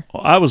going on here.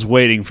 Well, I was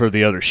waiting for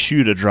the other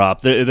shoe to drop.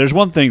 There's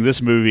one thing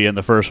this movie and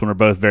the first one are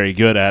both very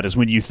good at is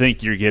when you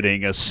think you're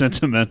getting a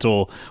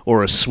sentimental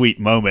or a sweet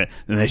moment,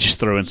 and they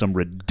just throw in some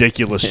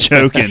ridiculous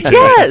joke into it.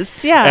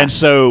 Yes, yeah. And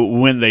so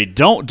when they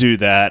don't do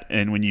that,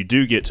 and when you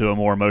do get to a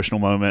more emotional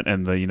moment,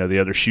 and the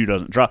other shoe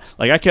doesn't drop,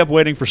 like I kept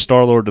waiting for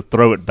Star-Lord to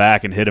throw it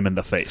back and hit him in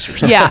the face or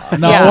something. Yeah.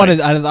 No,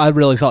 yeah. I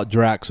really thought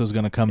Drax was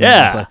going to come Yeah.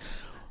 in. It's like,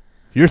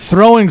 you're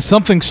throwing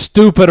something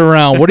stupid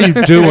around. What are you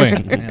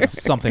doing? Yeah,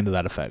 something to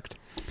that effect.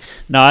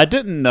 No, I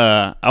didn't.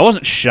 I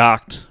wasn't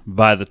shocked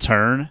by the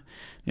turn.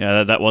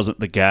 Yeah, that wasn't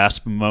the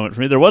gasp moment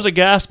for me. There was a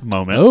gasp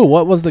moment. Oh,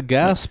 what was the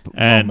gasp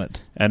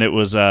moment? And it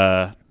was,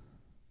 it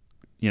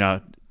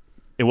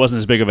wasn't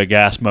as big of a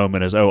gasp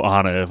moment as "Oh,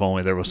 Anna, if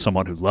only there was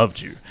someone who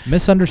loved you."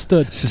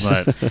 Misunderstood.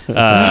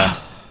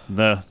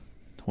 But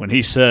when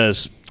he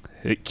says,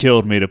 "It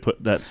killed me to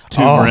put that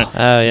tumor in,"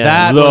 Oh yeah.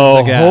 That the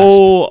was the gasp.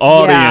 whole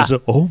audience. Yeah.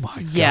 Oh my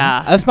god!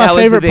 Yeah. That's my that was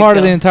a favorite big part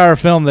of the deal. entire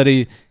film, that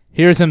he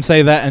hears him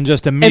say that and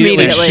just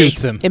immediately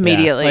shoots him.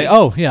 Immediately. Like,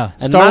 oh yeah,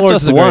 And Star not Wars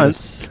just the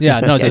greatest. once. Yeah,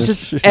 no, Yeah,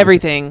 just just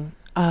everything.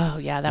 Oh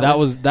yeah, that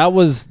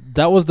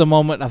was the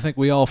moment I think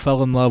we all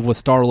fell in love with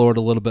Star-Lord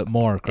a little bit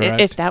more. Correct?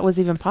 if that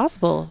was even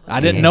possible. I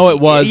didn't know it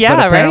was, Yeah, but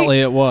right?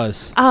 apparently it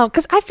was.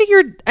 Because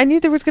I knew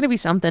there was going to be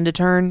something to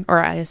turn,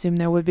 or I assumed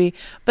there would be,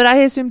 but I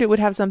assumed it would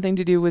have something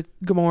to do with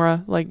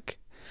Gamora, like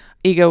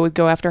Ego would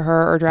go after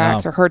her or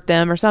Drax Oh. or hurt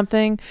them or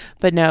something.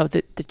 But no,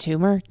 the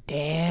tumor,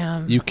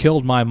 damn. You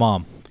killed my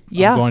mom.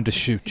 Yeah. I'm going to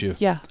shoot you.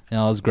 Yeah. Yeah,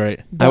 that was great.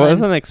 I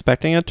wasn't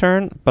expecting a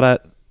turn,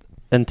 but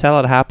until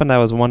it happened, I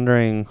was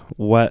wondering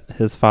what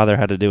his father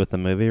had to do with the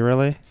movie,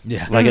 really.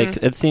 Yeah. Like,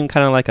 it seemed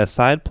kind of like a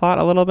side plot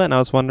a little bit, and I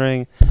was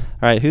wondering, all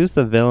right, who's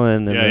the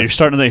villain in Yeah, this? you're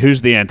starting to think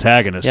who's the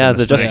antagonist. Yeah, in is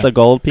this it just thing? the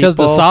gold people? Because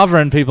the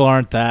sovereign people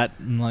aren't that.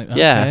 I'm like, okay.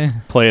 Yeah.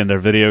 playing their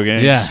video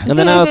games? Yeah. And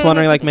then I was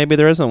wondering, like, maybe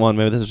there isn't one.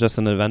 Maybe this is just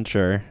an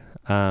adventure.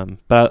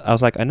 But I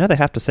was like, I know they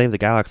have to save the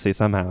galaxy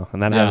somehow,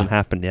 and that Yeah. hasn't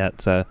happened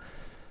yet. So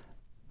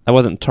I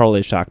wasn't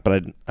totally shocked,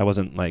 but I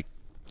wasn't, like,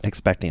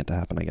 expecting it to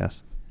happen, I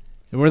guess.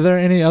 Were there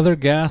any other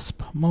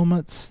gasp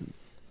moments?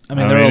 I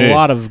mean, I there were mean, a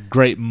lot of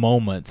great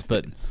moments,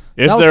 but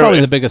If that was there- probably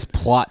if- the biggest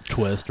plot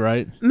twist,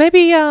 right?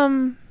 Maybe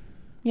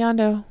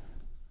Yondo.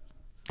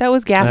 That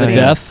was gasping. The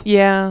death?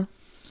 Yeah.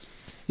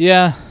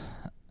 Yeah.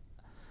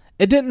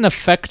 It didn't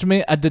affect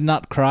me. I did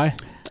not cry,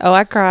 Oh,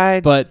 I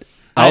cried. but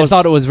I I was-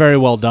 thought it was very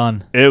well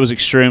done. It was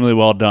extremely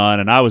well done,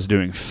 and I was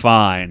doing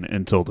fine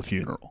until the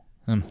funeral.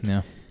 Yeah.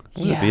 It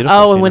was a yeah. beautiful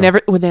Oh, and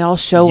funeral. when they all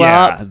show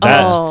Yeah, up.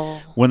 that's-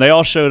 Oh. When they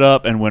all showed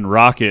up, and when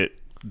Rocket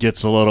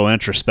gets a little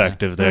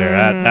introspective there,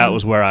 that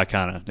was where it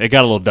got a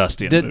little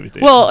dusty in the movie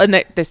theater. Well, and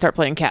they start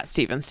playing Cat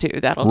Stevens too.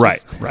 That'll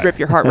Right, just right. rip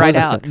your heart right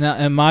out. Now,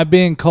 am I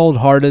being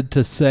cold-hearted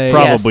to say?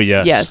 Probably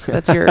yes. Yes,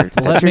 that's your. That's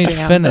Let your me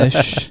jam.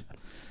 finish.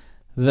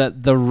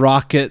 That the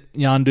Rocket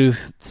Yondu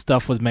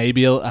stuff was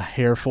maybe a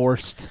hair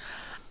forced,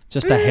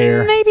 just a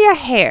hair. Maybe a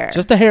hair.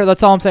 Just a hair.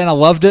 That's all I'm saying. I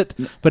loved it,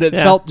 but it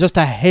Yeah. felt just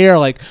a hair.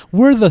 Like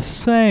we're the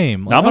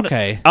same. Now, Like,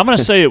 okay, I'm gonna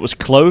say it was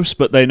close,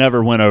 but they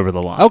never went over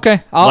the line.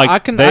 okay. Like, I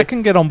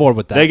can get on board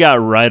with that. They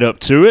got right up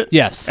to it.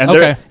 Yes, and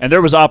okay.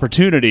 there was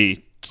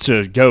opportunity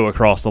to go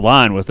across the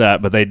line with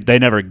that, but they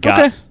never got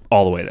Okay.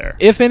 all the way there.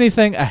 if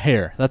anything, a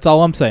hair. That's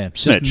all I'm saying.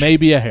 Just Smidge.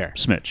 maybe a hair,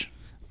 Smidge.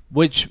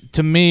 which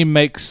to me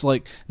makes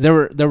like there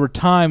were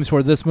times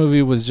where this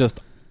movie was just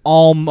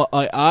almost.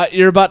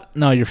 You're about.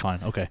 No, you're fine.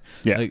 Okay.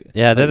 Yeah. Like,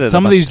 Yeah, I did it a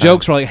some of bunch these of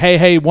jokes were like,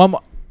 hey,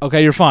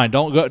 Okay, you're fine.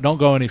 Don't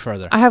go any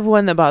further. I have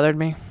one that bothered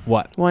me.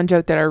 What? One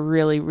joke that I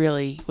really,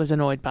 really was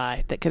annoyed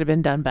by that could have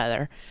been done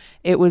better.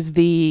 It was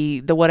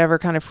the whatever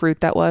kind of fruit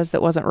that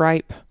wasn't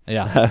ripe.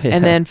 Yeah. Oh, yeah.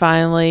 And then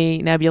finally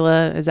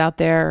Nebula is out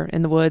there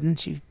in the wood and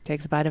she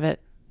takes a bite of it.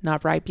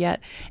 Not ripe yet.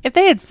 If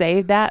they had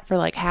saved that for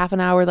like half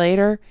an hour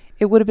later,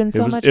 it would have been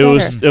so much better.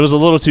 It was a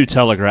little too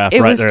telegraphed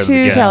It right was there at the too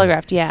beginning.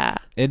 telegraphed, yeah.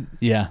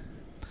 Yeah.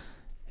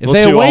 If Well, they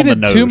had too on the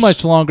waited too nose.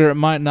 much longer, it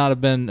might not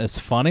have been as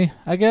funny,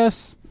 I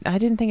guess. I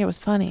didn't think it was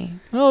funny.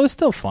 Well, it was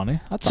still funny.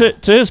 I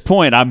thought. To his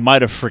point, I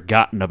might have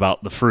forgotten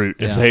about the fruit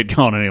if Yeah. they had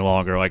gone any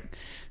longer.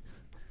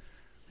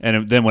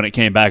 And then when it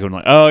came back, I'm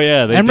like, oh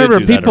yeah, they And did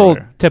remember, do that people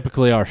earlier.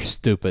 typically are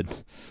stupid,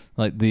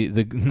 like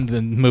the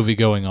movie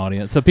going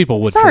audience. So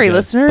people would. Sorry, forget.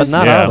 listeners. But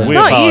not Yeah, all of we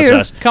them. Not you.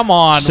 apologize. Come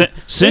on, Send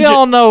we your-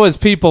 all know as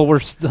people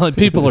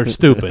people are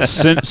stupid.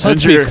 Send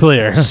Let's be your,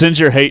 clear. Send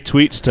your hate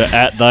tweets to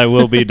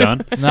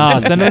 @thy-will-be-done. No,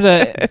 send it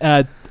to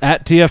at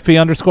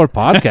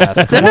 @TFP_podcast.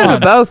 Send Come them to on.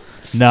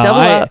 both. No, Double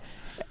up.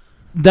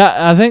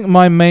 I think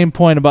my main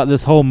point about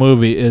this whole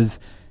movie is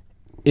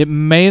it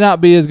may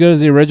not be as good as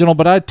the original,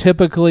 but I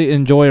typically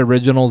enjoy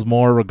originals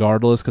more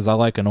regardless because I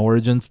like an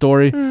origin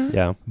story.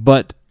 Yeah.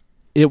 But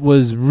it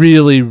was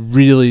really,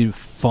 really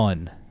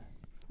fun.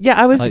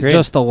 Yeah, I was. Like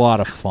just a lot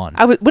of fun.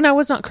 When I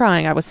was not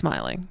crying, I was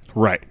smiling.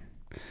 Right.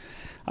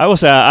 I will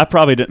say I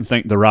probably didn't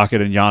think the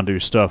Rocket and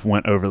Yondu stuff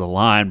went over the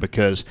line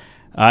because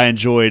I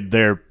enjoyed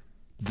their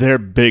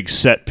big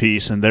set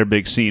piece and their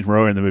big scene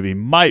earlier in the movie.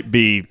 Might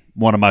be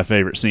one of my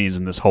favorite scenes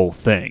in this whole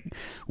thing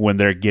when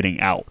they're getting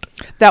out.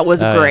 That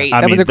was great.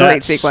 I That was mean, a great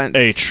that's sequence.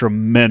 a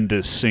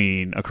tremendous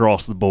scene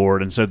across the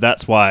board, and so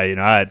that's why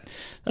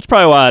that's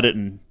probably why I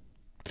didn't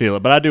feel it.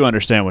 But I do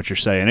understand what you're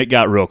saying. It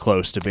got real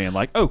close to being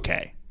like,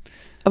 okay,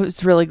 I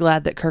was really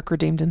glad that Kirk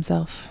redeemed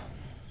himself.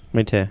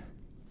 Me too.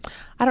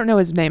 I don't know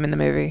his name in the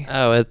movie.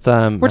 Oh, it's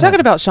We're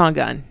talking about Sean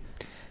Gunn.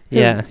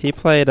 Yeah, he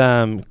played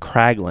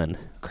Kraglin.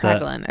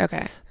 Kraglin.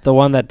 Okay. The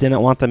one that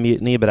didn't want the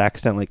mutiny but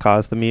accidentally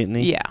caused the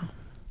mutiny. Yeah.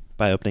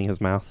 By opening his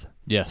mouth.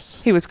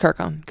 Yes. He was Kirk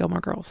on Gilmore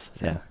Girls.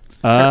 So. Yeah.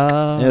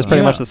 It was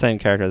pretty yeah. much the same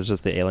character. It's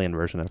just the alien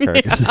version of Kirk.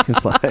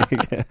 It's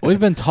like We've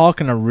been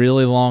talking a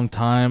really long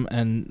time,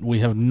 and we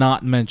have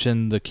not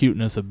mentioned the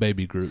cuteness of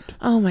Baby Groot.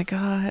 Oh my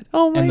god.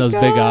 Oh my god. And those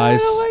big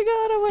eyes. Oh my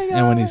god. Oh my god.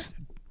 And when he's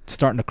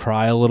starting to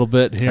cry a little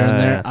bit here and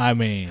there, Yeah. I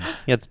mean,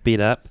 he gets beat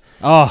up.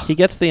 oh, He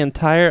gets the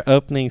entire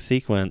opening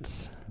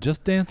sequence.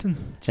 just dancing.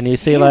 And you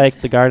see like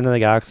the Guardian of the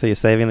Galaxy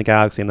saving the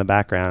galaxy in the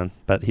background,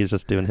 but he's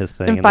just doing his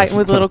thing. and in fighting the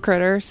with little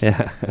critters.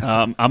 Yeah.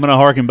 I'm going to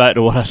harken back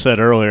to what I said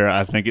earlier.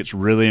 I think it's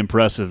really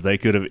impressive. They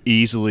could have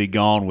easily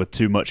gone with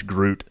too much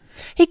Groot.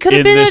 He could have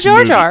in been a this Jar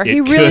movie. Jar. It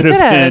He really could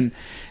have. been,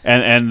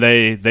 and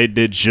they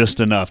did just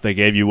enough. They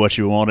gave you what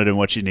you wanted and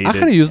what you needed. I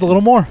could have used a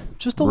little more,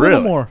 just a little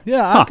Really? more.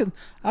 Yeah, Huh.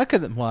 I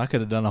could. Well, I could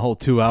have done a whole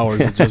 2 hours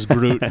of just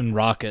Groot and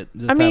Rocket.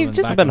 Just I mean, having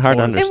just- back It's been and hard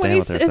to forth. understand. And when he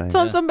what they're sits saying.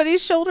 on Yeah.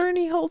 somebody's shoulder and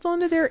he holds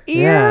onto their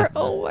ear. Yeah.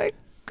 Oh my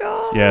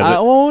god. Yeah,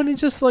 Well, and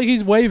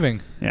he's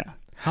waving. yeah.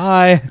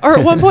 Hi. Or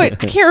at one point,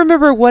 I can't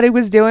remember what he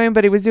was doing,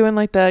 but he was doing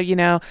like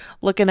the,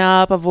 looking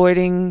up,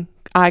 avoiding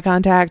eye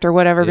contact or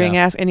whatever being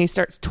Yeah. asked, and he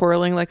starts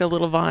twirling like a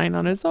little vine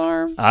on his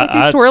arm. I- Like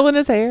he's twirling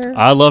his hair.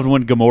 I loved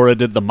when Gamora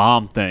did the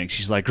mom thing.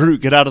 She's like,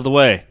 Groot, get out of the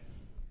way.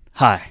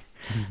 Hi.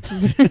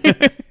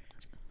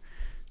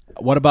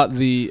 What about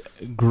the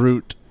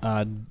Groot?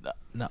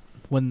 No,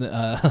 when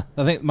the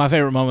I think my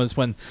favorite moment is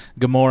when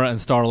Gamora and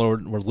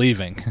Star-Lord were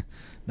leaving.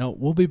 No,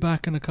 we'll be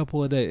back in a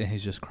couple of days, and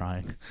he's just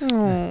crying.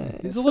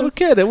 He's a little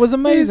kid. It was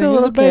amazing. He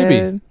was a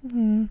baby.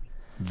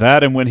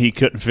 That and when he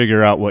couldn't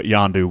figure out what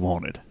Yondu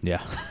wanted.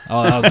 Yeah.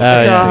 Oh, that was a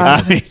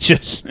yeah. I mean,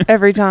 just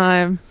Every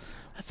time.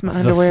 That's my the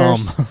underwear.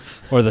 thumb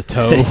or the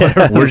toe.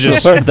 Whatever. we're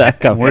just Where'd that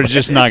come we're from?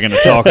 just not going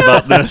to talk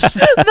about this.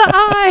 The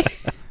eye.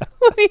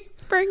 When he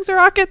brings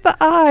Rocket the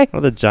eye. Or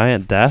the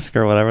giant desk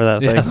or whatever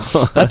that Yeah.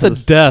 thing was. That's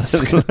a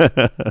desk.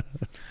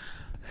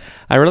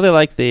 I really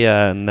like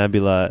the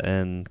Nebula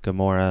and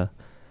Gamora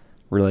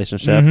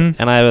relationship, Mhm.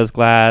 and I was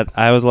glad.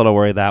 I was a little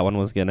worried that one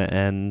was going to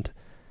end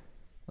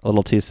a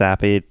little too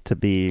sappy to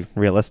be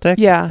realistic.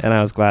 Yeah. and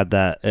I was glad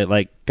that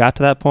it got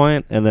to that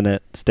point, and then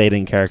it stayed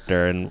in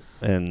character and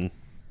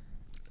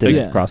didn't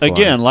Yeah. cross the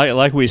Again, line.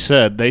 like we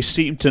said, they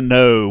seem to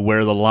know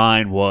where the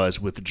line was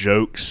with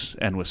jokes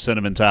and with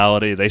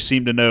sentimentality. They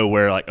seem to know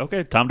where,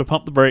 okay, time to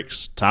pump the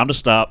brakes, time to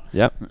stop.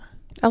 Yep.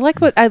 I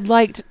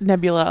liked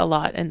Nebula a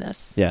lot in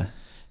this. Yeah.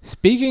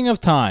 Speaking of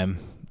time,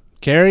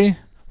 Carrie,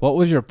 what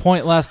was your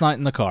point last night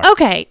in the car?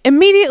 Okay,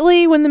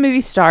 immediately when the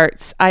movie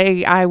starts,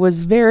 I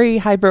was very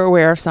hyper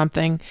aware of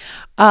something.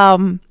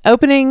 When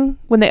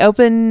they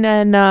open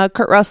and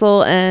Kurt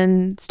Russell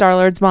and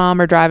Star-Lord's mom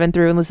are driving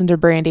through and listen to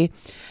Brandy,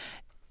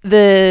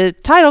 the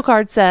title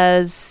card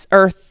says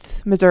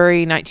Earth,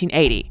 Missouri,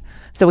 1980.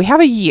 So we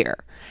have a year.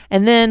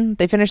 And then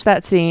they finish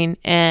that scene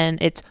and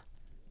it's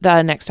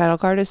the next title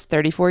card is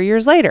 34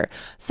 years later.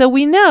 So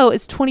we know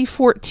it's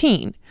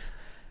 2014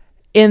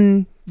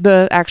 in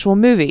the actual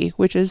movie,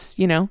 which is,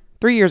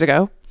 3 years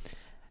ago.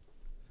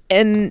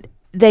 And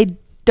they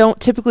don't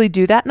typically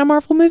do that in a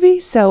Marvel movie.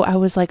 So I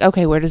was like,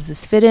 okay, where does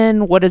this fit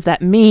in? What does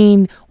that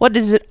mean? What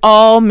does it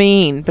all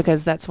mean?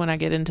 Because that's when I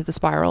get into the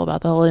spiral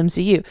about the whole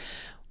MCU.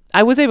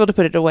 I was able to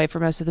put it away for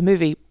most of the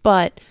movie,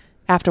 but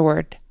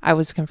afterward, I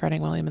was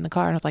confronting William in the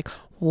car, and I was like,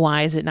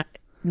 why is it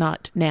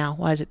not now?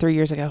 Why is it 3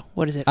 years ago?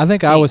 What is it? I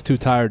think I was too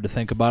tired to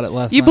think about it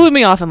last night. You blew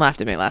me off and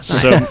laughed at me last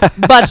night. So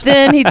But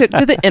then he took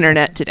to the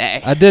internet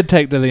today. I did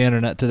take to the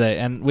internet today,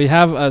 and we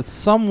have a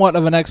somewhat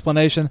of an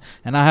explanation,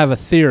 and I have a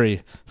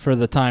theory for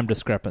the time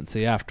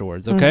discrepancy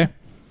afterwards, okay?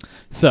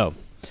 So,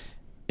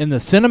 in the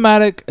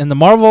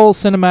Marvel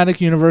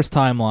Cinematic Universe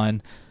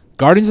timeline,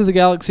 Guardians of the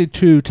Galaxy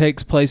 2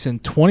 takes place in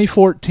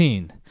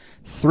 2014,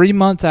 3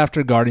 months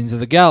after Guardians of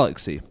the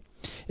Galaxy.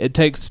 It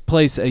takes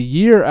place a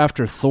year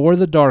after Thor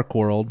the Dark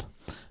World,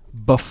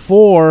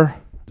 before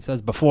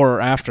or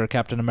after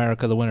Captain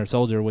America the Winter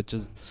Soldier,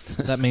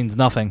 that means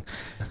nothing,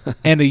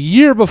 and a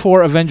year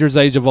before Avengers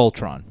Age of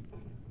Ultron.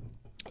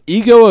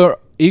 Ego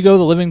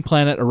the Living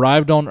Planet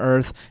arrived on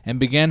Earth and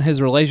began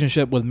his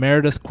relationship with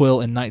Meredith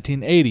Quill in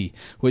 1980,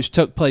 which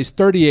took place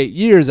 38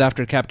 years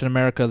after Captain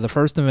America the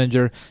First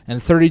Avenger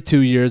and 32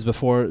 years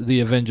before the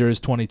Avengers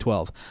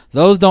 2012.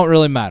 Those don't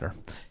really matter.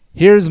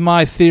 Here's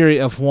my theory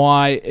of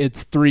why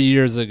it's 3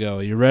 years ago.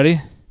 You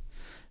ready?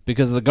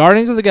 Because the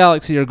Guardians of the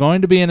Galaxy are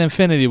going to be in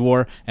Infinity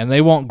War, and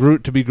they want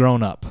Groot to be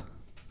grown up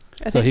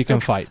so he can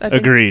fight.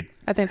 agreed.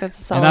 I think that's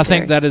a solid And I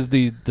think theory. that is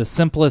the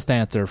simplest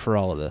answer for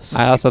all of this.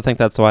 I also think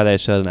that's why they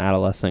showed an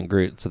adolescent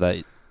Groot, so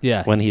that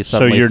Yeah. when he's So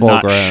suddenly you're full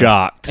not grown.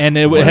 shocked. And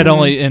it had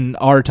only, in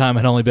our time,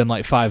 had only been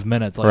like 5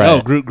 minutes. Like, Right.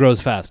 oh, Groot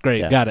grows fast. Great,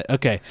 Yeah. got it.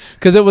 Okay.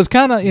 Because it was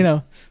kind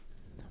of,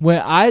 when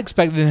I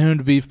expected him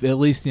to be at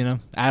least,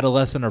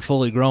 adolescent or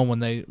fully grown when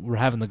they were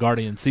having the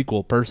Guardian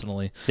sequel,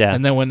 personally. Yeah.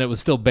 And then when it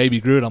was still baby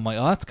Groot, I'm like,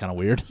 oh, that's kind of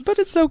weird. But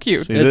it's so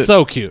cute. See, It's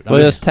so cute. Well,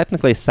 it was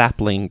technically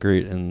sapling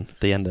Groot in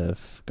the end of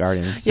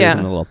Guardians. He was Yeah. in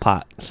a little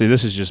pot. See,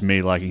 this is just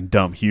me liking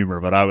dumb humor,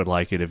 but I would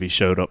like it if he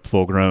showed up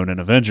full grown in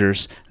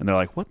Avengers, and they're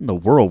like, "What in the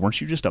world? Weren't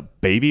you just a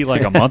baby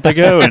like a month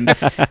ago?"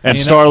 And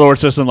Star Lord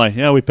says something like,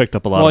 "Yeah, we picked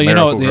up a lot well, of you know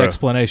miracle what the grow.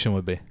 explanation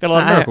would be. Got a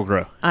lot of miracle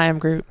grow." I am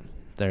Groot.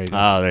 There you go.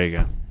 Ah, there you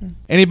go.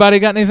 Anybody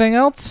got anything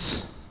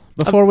else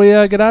before we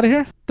get out of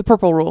here? The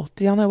purple rule.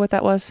 Do y'all know what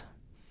that was?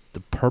 The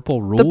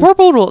purple rule? The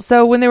purple rule.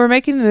 So when they were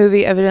making the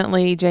movie,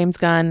 evidently James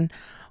Gunn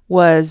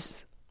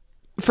was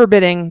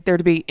forbidding there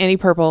to be any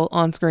purple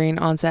on screen,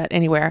 on set,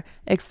 anywhere,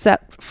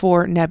 except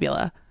for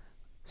Nebula,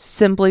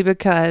 simply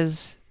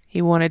because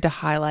he wanted to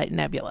highlight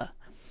Nebula.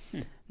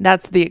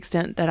 That's the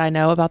extent that I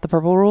know about the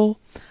purple rule,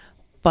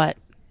 but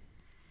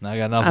I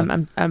got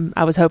nothing.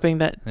 I was hoping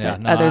that, Yeah,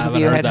 that no, I others of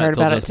haven't you heard had that heard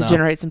till about it just to now.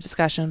 generate some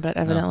discussion, but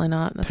evidently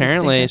not. That's a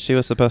Apparently, secret. she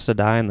was supposed to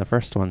die in the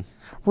first one.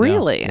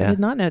 Really? Yeah. I did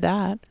not know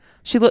that.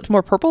 She looked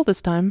more purple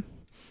this time.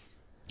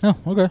 Oh,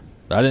 okay.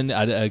 I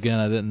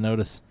didn't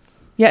notice.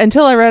 Yeah,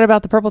 until I read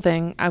about the purple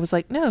thing, I was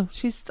like, no,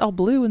 she's all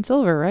blue and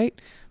silver, right?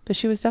 But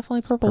she was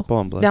definitely purple. Purple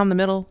and blue. Down the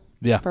middle,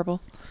 Yeah.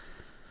 purple.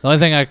 The only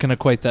thing I can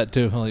equate that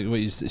to, like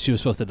she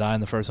was supposed to die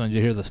in the first one. Did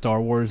you hear the Star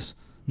Wars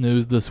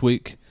news this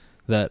week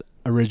that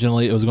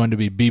originally it was going to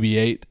be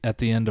BB-8 at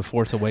the end of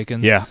Force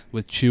Awakens? Yeah.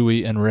 With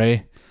Chewie and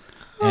Rey.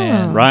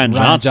 And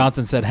Ryan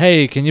Johnson. said,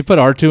 "Hey, can you put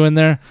R2 in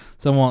there?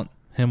 So I want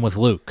him with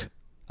Luke."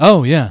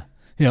 Oh yeah,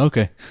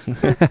 okay.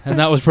 And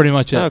that was pretty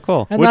much it. Oh,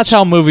 cool. And that's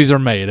how movies are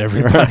made.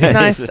 Everybody.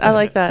 Nice. I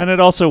like that. And it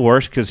also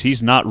works because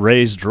he's not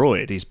Ray's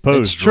droid; he's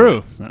Poe's. It's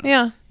true. droid. So-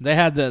 Yeah. They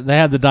had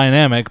the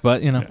dynamic,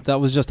 but that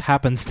was just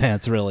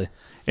happenstance, really.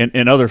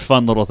 And other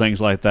fun little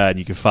things like that, and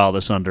you can file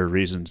this under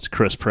reasons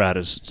Chris Pratt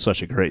is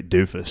such a great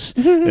doofus,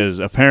 is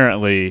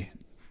apparently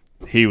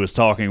he was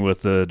talking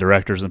with the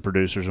directors and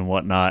producers and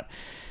whatnot.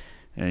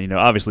 And,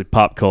 obviously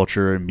pop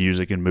culture and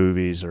music and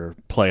movies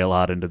play a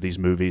lot into these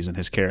movies and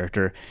his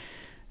character.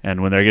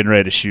 And when they're getting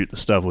ready to shoot the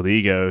stuff with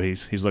Ego,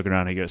 he's looking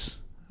around and he goes,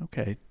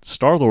 okay,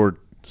 Star-Lord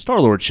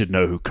should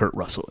know who Kurt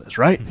Russell is,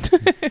 right?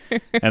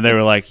 And they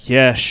were like,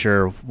 yeah,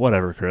 sure,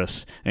 whatever,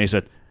 Chris. And he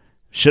said,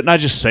 shouldn't I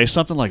just say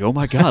something like, oh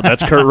my God,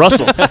 that's Kurt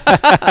Russell?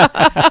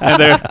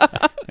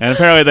 And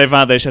apparently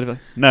they should have been like,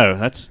 no,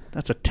 that's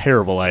a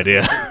terrible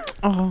idea.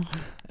 Oh.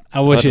 I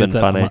wish That'd it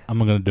said, been funny. I'm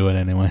going to do it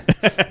anyway.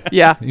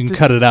 Yeah. You can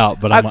cut it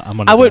out, but I'm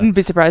going to I wouldn't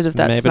be surprised if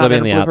that's Maybe not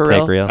it'll be in in the a blooper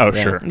outtake reel. reel. Oh,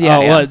 sure. Yeah,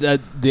 oh, yeah. well,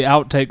 the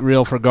outtake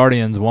reel for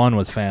Guardians 1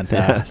 was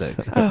fantastic.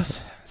 Oh,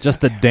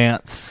 Just the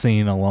dance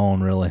scene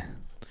alone, really.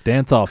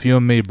 Dance off, you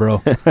and me,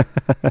 bro.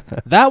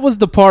 That was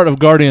the part of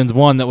Guardians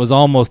 1 that was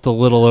almost a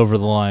little over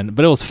the line,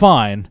 but it was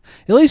fine.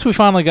 At least we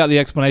finally got the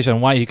explanation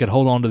why he could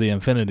hold on to the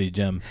Infinity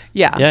Gem.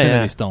 yeah. Yeah.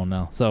 Infinity Stone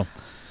now. So,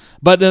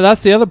 but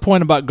that's the other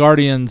point about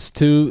Guardians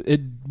 2.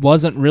 It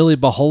wasn't really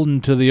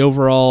beholden to the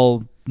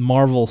overall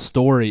Marvel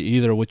story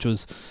either, which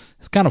was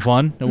it's kind of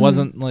fun. It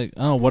wasn't like,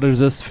 oh, what does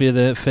this fit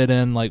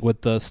in like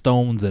with the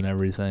stones and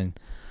everything.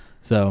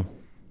 So,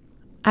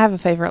 I have a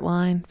favorite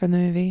line from the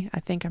movie. I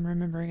think I'm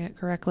remembering it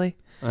correctly.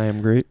 I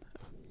am Groot.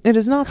 It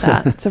is not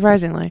that,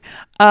 surprisingly.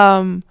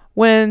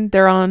 When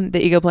they're on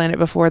the Ego planet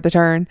before the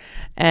turn,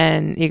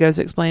 and Ego's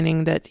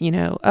explaining that,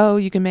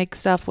 you can make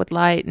stuff with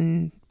light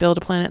and build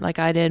a planet like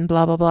I did and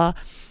blah, blah, blah.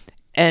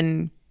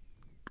 And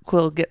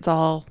Quill gets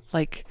all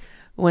like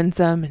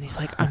winsome, and he's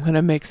like, "I'm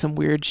gonna make some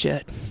weird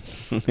shit."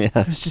 Yeah.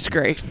 It was just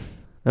great.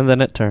 And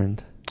then it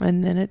turned.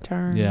 And then it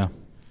turned. Yeah.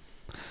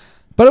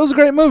 But it was a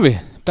great movie.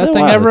 Best It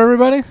thing was. ever,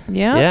 everybody?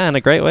 Yeah. Yeah, and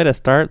a great way to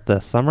start the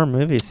summer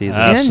movie season.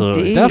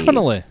 Absolutely. Indeed.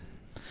 Definitely.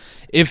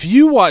 If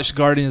you watched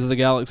Guardians of the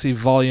Galaxy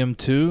Volume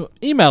 2,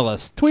 email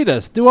us, tweet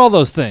us, do all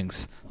those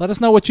things. Let us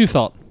know what you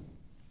thought.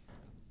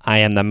 I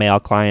am the mail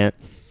client.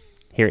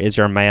 Here is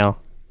your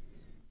mail.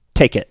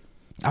 Take it.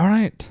 All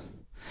right.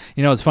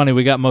 You know, it's funny.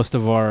 We got most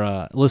of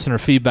our listener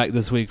feedback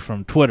this week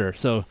from Twitter.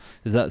 So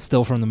is that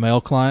still from the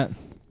mail client?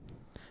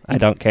 I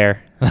don't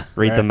care.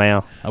 Read the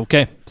mail.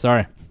 Okay.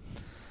 Sorry.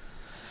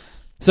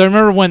 So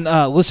remember when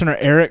listener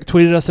Eric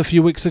tweeted us a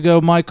few weeks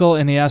ago, Michael,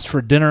 and he asked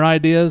for dinner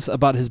ideas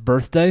about his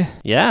birthday?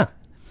 Yeah.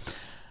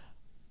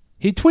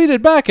 He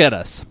tweeted back at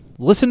us.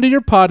 Listen to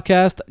your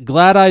podcast.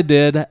 Glad I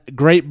did.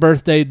 Great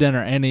birthday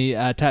dinner. And he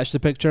attached a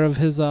picture of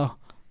his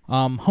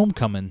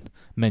homecoming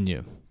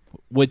menu,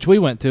 which we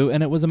went to,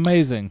 and it was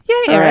amazing. Yay,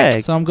 Eric.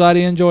 Hooray. So I'm glad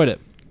he enjoyed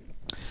it.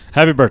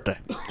 Happy birthday.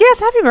 Yes,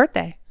 happy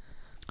birthday.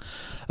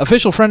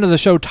 Official friend of the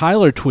show,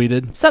 Tyler,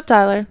 tweeted, Sup,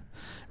 Tyler?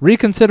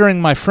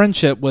 reconsidering my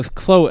friendship with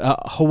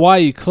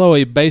Hawaii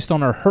Chloe based on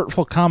her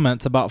hurtful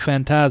comments about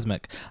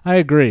Phantasmic. I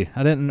agree.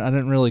 I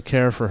didn't really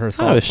care for her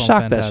thoughts I was on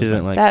shocked that Phantasmic. she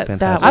didn't like That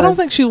Fantastic. I don't was-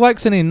 think she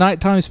likes any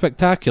nighttime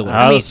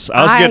spectaculars.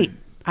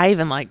 I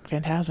even like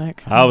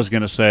Phantasmic. I was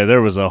going to say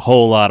there was a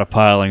whole lot of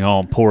piling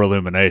on poor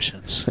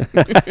Illuminations.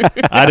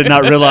 I did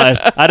not realize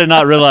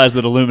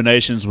that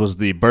Illuminations was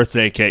the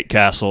birthday cake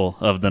castle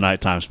of the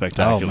nighttime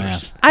spectaculars. Oh, man.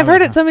 I've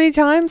heard it so many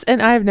times,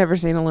 and I've never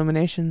seen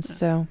Illuminations,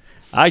 so.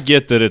 I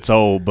get that it's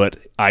old, but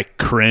I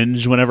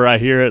cringe whenever I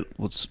hear it.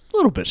 It's a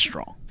little bit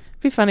strong.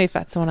 It'd be funny if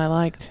that's the one I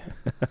liked.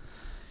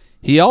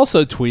 He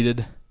also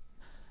tweeted,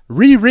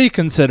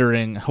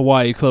 reconsidering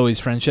Hawaii Chloe's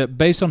friendship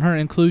based on her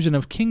inclusion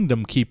of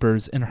Kingdom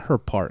Keepers in her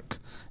park.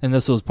 And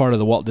this was part of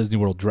the Walt Disney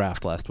World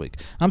draft last week.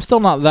 I'm still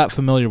not that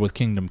familiar with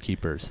Kingdom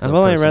Keepers. I've though,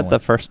 only personally. read the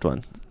first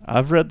one.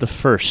 I've read the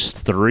first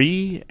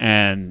 3,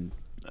 and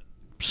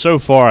so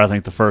far I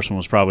think the first one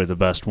was probably the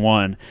best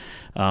one.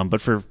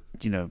 But for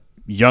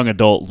young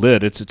adult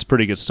lit, it's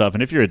pretty good stuff.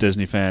 And if you're a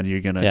Disney fan,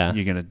 you're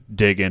gonna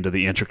dig into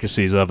the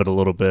intricacies of it a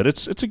little bit.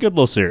 It's a good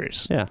little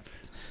series. Yeah.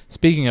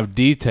 Speaking of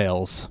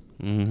details,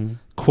 Mm-hmm.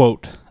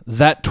 quote,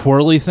 that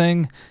twirly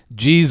thing,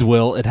 geez,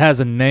 Will, it has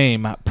a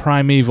name,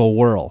 Primeval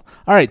Whirl.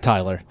 All right,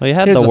 Tyler. Well, you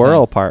had here's the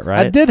whirl thing. part,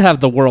 right? I did have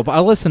the whirl. I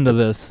listened to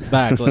this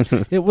back.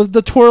 It was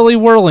the twirly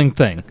whirling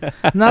thing.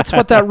 And that's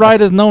what that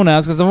ride is known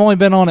as, because I've only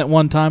been on it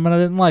one time and I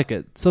didn't like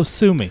it. So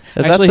sue me.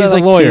 that Actually, the, he's a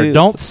like, lawyer. two-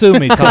 Don't sue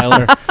me,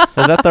 Tyler.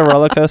 Is that the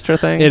roller coaster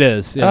thing? It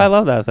is. Oh, Yeah. I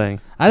love that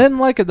thing. I didn't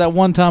like it that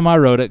one time I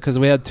rode it because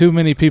we had too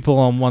many people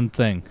on one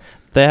thing.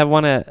 They have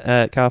one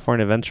at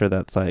California Adventure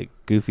that's like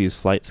Goofy's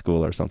Flight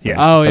School or something. Yeah.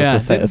 Oh, It's yeah. the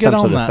sa- Didn't get on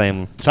essentially the that.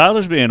 same.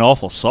 Tyler's being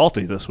awful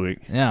salty this week.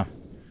 Yeah.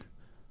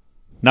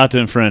 Not to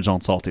infringe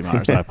on Salty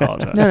Myers, I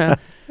apologize. No.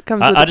 It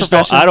comes with I the just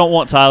profession. don't. I don't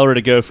want Tyler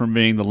to go from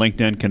being the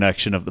LinkedIn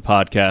connection of the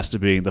podcast to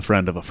being the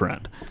friend of a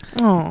friend.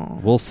 Oh.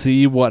 We'll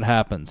see what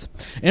happens.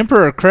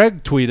 Emperor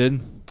Craig tweeted,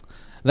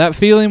 that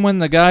feeling when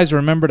the guys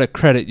remember to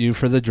credit you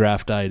for the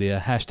draft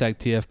idea, hashtag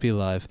TFP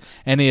Live.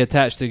 And he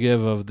attached a gif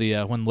of the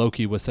when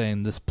Loki was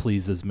saying, this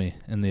pleases me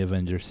in the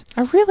Avengers.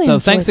 I really So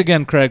enjoyed thanks it.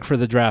 again, Craig, for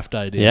the draft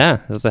idea. Yeah,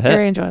 it was a hit.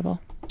 Very enjoyable.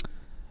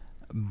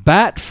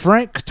 Bat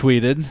Frank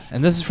tweeted,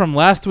 and this is from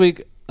last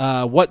week,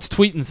 What's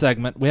Tweetin'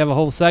 segment. We have a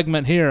whole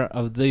segment here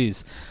of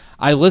these.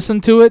 I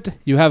listened to it.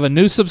 You have a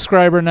new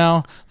subscriber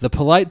now. The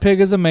Polite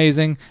Pig is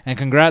amazing, and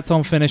congrats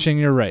on finishing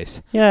your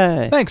race.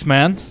 Yay. Thanks,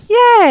 man.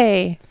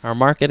 Yay! Our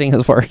marketing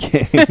is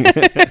working.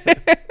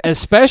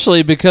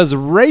 Especially because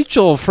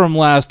Rachel from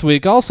last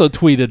week also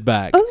tweeted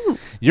back. Ooh.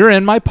 You're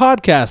in my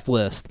podcast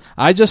list.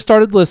 I just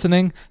started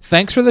listening.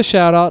 Thanks for the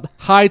shout out.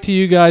 Hi to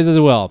you guys as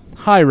well.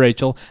 Hi,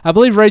 Rachel. I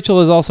believe Rachel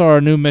is also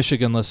our new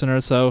Michigan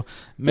listener. So,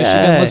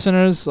 Michigan Yay.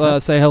 listeners,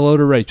 say hello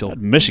to Rachel. That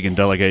Michigan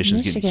delegation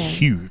is getting Michigan.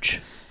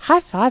 huge. High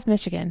five,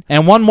 Michigan.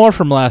 And one more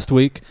from last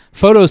week.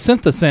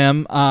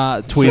 Photosynthesam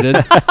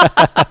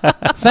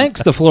tweeted,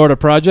 thanks to Florida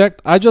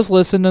Project. I just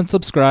listened and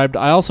subscribed.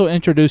 I also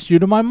introduced you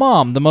to my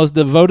mom, the most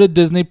devoted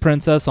Disney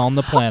princess on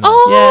the planet.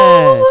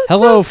 Oh, that's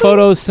Hello, so sweet.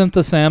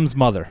 Photosynthetham's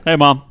mother. Hey,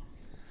 Mom.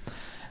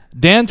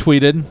 Dan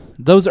tweeted,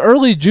 those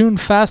early June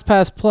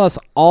FastPass Plus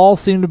all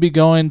seem to be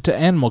going to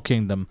Animal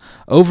Kingdom.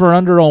 Over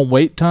under on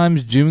wait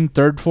times June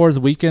 3rd, 4th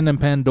weekend in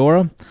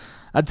Pandora.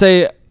 I'd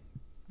say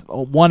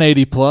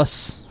 180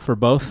 plus for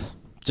both,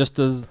 just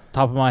as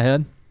top of my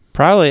head.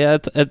 Probably.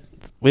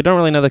 We don't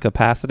really know the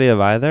capacity of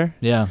either.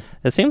 Yeah.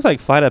 It seems like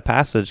Flight of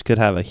Passage could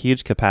have a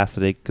huge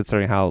capacity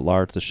considering how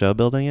large the show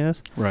building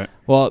is. Right.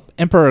 Well,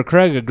 Emperor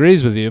Craig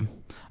agrees with you.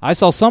 I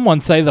saw someone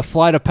say the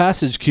Flight of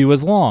Passage queue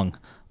is long.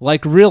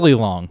 Like really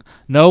long.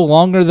 No,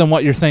 longer than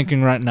what you're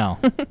thinking right now.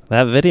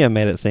 That video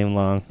made it seem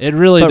long. It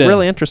really But did.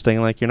 really interesting.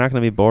 Like, you're not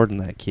going to be bored in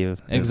that queue.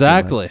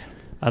 Exactly.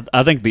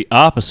 I think the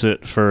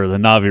opposite for the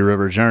Navi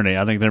River journey.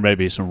 I think there may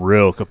be some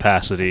real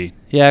capacity.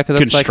 Yeah, because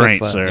it's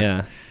Constraints like there.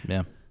 Yeah.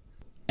 Yeah.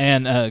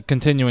 And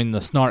continuing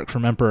the snark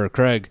from Emperor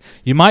Craig,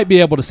 you might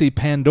be able to see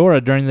Pandora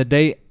during the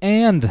day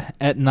and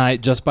at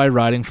night just by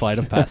riding Flight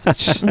of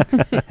Passage.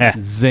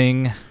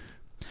 Zing.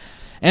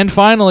 And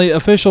finally,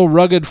 official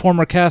rugged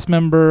former cast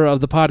member of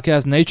the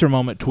podcast Nature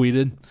Moment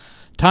tweeted,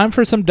 "Time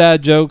for some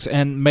dad jokes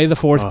and may the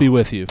force be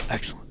with you."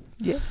 Excellent.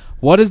 Yeah.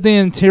 What is the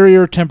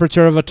interior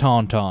temperature of a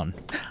tauntaun?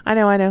 I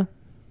know.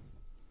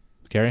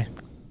 Gary?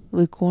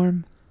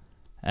 Lukewarm.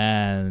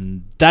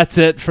 And that's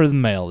it for the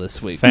mail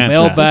this week. Fantastic.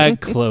 Mailbag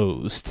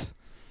closed.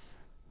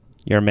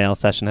 Your mail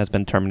session has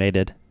been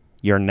terminated.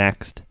 You're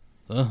next.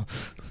 Oh,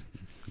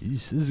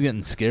 this is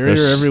getting scarier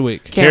There's- every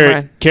week.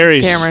 Cameron.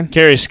 Carrie's Cameron.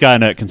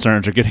 Skynet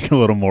concerns are getting a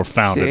little more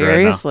founded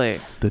Seriously.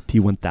 The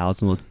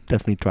T-1000 will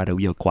definitely try to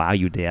acquire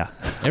you there.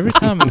 Every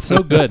time it's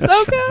so good. So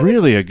right good. now.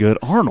 Really a good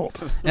Arnold.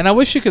 And I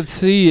wish you could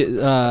see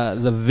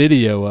the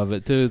video of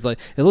it too. It's like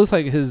it looks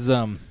like his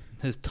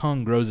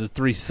tongue grows as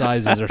 3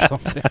 sizes or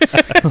something.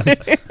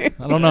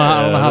 I don't know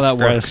how that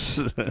works.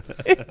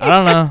 I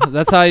don't know.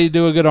 That's how you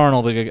do a good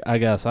Arnold, I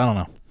guess. I don't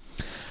know.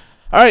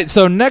 All right,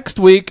 so next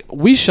week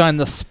we shine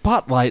the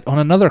spotlight on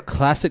another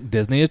classic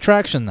Disney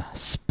attraction,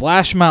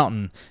 Splash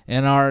Mountain,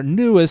 in our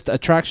newest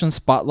attraction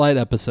spotlight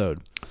episode.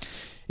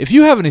 If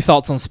you have any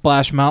thoughts on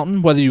Splash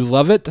Mountain, whether you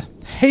love it,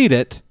 hate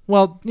it,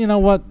 well, you know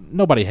what?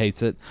 Nobody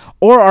hates it,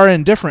 or are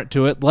indifferent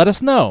to it, let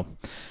us know.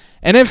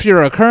 And if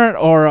you're a current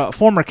or a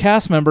former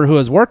cast member who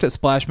has worked at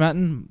Splash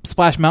Mountain,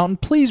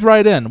 please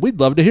write in. We'd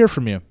love to hear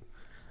from you.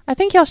 I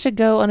think y'all should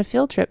go on a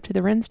field trip to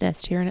the Wren's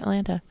Nest here in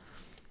Atlanta.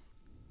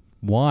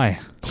 Why?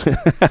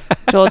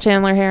 Joel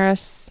Chandler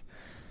Harris.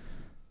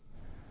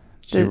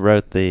 She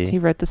wrote the... He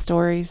wrote the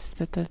stories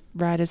that the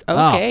ride is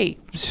Oh. okay.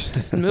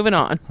 Just moving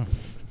on.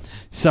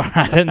 Sorry,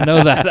 I didn't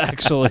know that,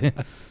 actually.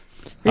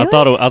 Really?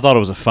 I thought it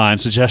was a fine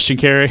suggestion,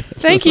 Carrie.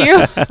 Thank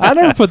you. I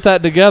never put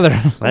that together.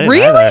 I didn't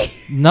Really? either.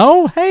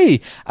 No?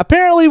 Hey,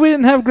 apparently we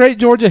didn't have great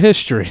Georgia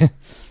history.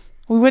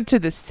 We went to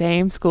the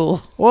same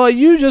school. Well,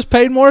 you just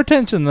paid more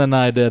attention than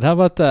I did. How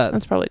about that?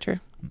 That's probably true.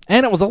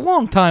 And it was a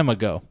long time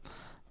ago.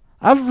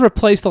 I've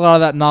replaced a lot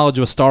of that knowledge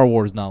with Star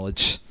Wars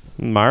knowledge.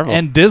 Marvel.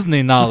 And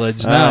Disney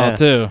knowledge now, yeah.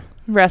 too.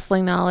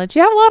 Wrestling knowledge.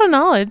 You have a lot of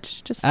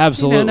knowledge. Just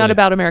Absolutely. not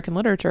about American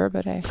literature,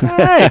 but hey. All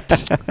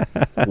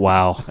right.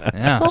 Wow.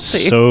 Yeah.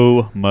 Salty.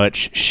 So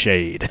much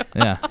shade.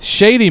 Yeah.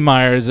 Shady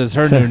Myers is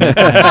her new nickname.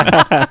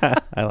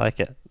 I like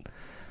it.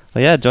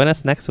 Well, yeah, join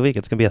us next week.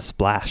 It's going to be a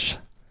splash.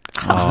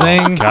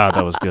 Zing. God,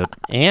 that was good.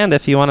 And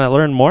if you want to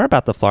learn more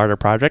about the Florida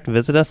Project,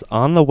 visit us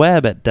on the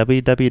web at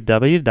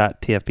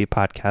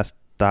www.tfppodcast.com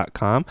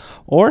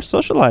or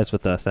socialize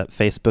with us at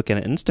Facebook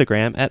and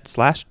Instagram at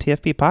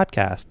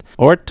 /TFPpodcast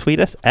or tweet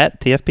us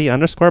at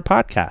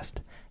TFP_podcast.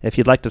 If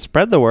you'd like to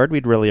spread the word,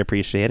 we'd really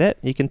appreciate it.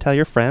 You can tell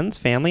your friends,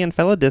 family, and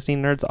fellow Disney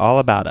nerds all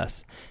about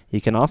us. You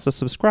can also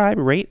subscribe,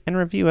 rate, and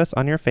review us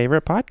on your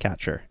favorite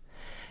podcatcher.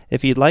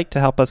 If you'd like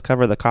to help us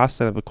cover the costs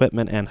of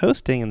equipment and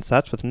hosting and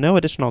such with no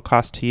additional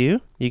cost to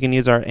you, you can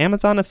use our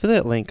Amazon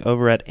affiliate link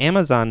over at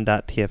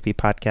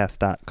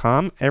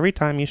amazon.tfppodcast.com every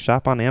time you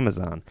shop on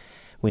Amazon.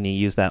 When you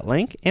use that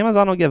link,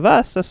 Amazon will give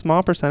us a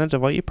small percentage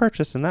of what you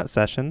purchased in that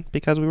session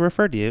because we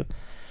referred you,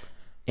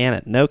 and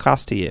at no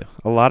cost to you.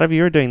 A lot of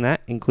you are doing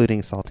that,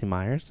 including Salty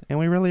Myers, and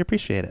we really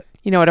appreciate it.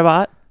 You know what I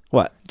bought?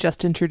 What?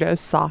 Justin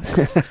Trudeau's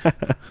socks. I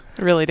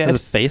really Has a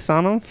did. face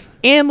on them?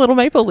 And little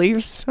maple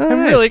leaves. Oh, I'm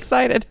nice. really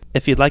excited.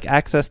 If you'd like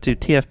access to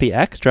TFP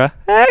Extra,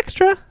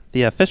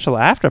 the official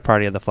after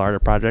party of the Florida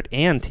Project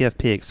and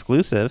TFP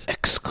Exclusive,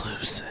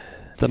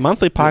 the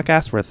monthly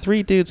podcast where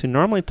 3 dudes who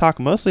normally talk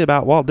mostly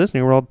about Walt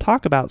Disney World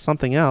talk about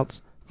something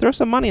else, throw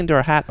some money into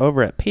our hat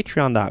over at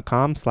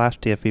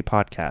patreon.com/TFP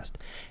podcast.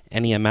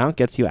 Any amount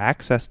gets you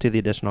access to the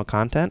additional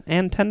content,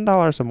 and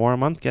 $10 or more a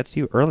month gets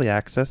you early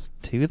access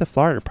to the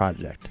Florida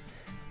Project.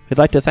 We'd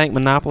like to thank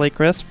Monopoly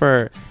Chris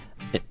for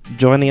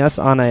joining us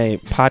on a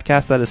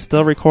podcast that is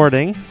still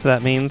recording, so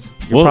that means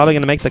you're Well, probably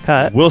going to make the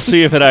cut. We'll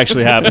see if it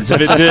actually happens.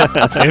 If it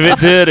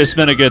did, it's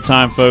been a good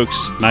time, folks.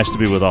 Nice to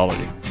be with all of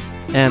you.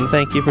 And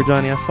thank you for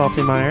joining us,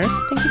 Salty Myers.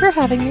 Thank you for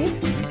having me.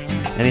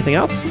 Anything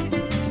else?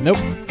 Nope.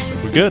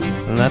 We're good.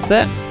 And that's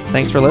it.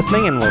 Thanks for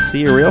listening, and we'll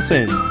see you real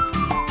soon.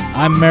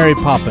 I'm Mary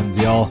Poppins,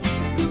 y'all.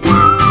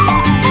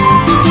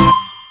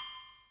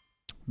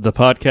 The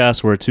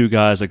podcast where 2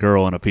 guys, a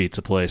girl, and a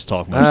pizza place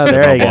talk Oh, mostly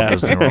there about you Walt go.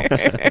 Disney World.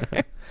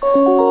 That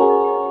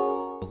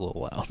was a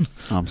little loud.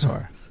 I'm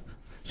sorry.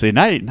 See,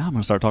 now I'm going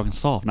to start talking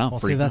soft. Now I'm Well,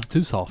 see, freaking that's out.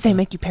 too soft. They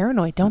make you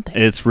paranoid, don't they?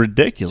 It's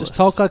ridiculous. Just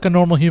talk like a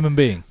normal human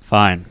being.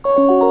 Fine.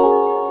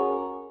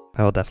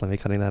 I will definitely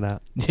be cutting that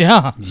out.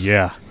 Yeah.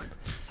 Yeah.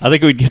 I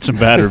think we'd get some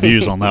bad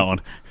reviews on that one.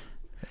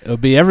 It'll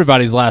be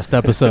everybody's last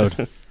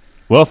episode.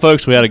 Well,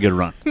 folks, we had a good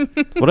run.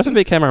 What if it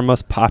became our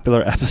most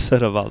popular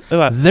episode of all?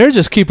 Ooh, They're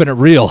just keeping it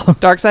real.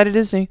 Dark Side of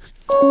Disney.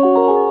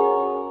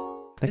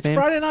 It's nickname?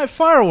 Friday Night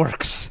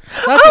Fireworks.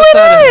 That's what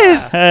that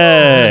is.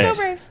 Hey. Go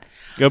Braves.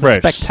 Go It's Braves.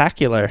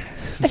 spectacular.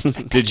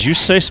 Did you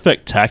say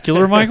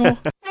spectacular, Michael?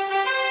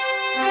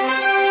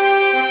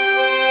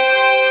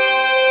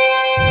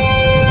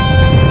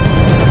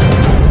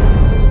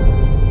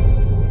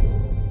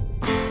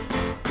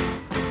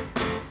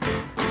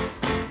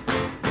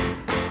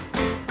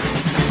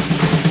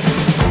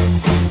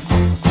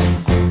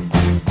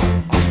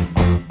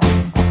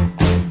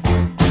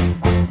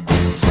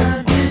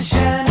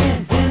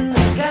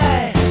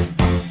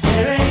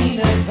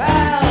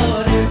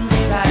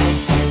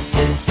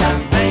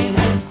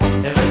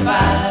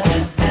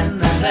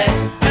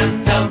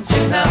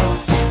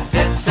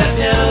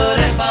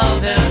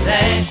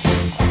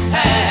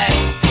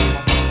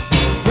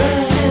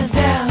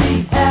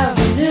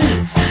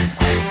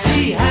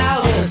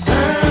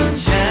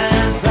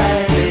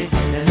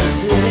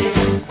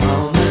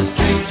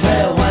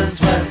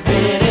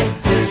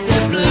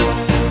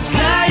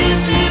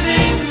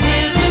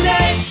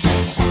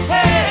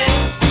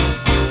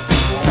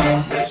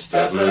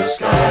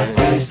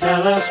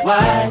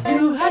 why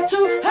you had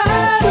to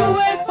hide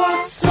away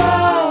for so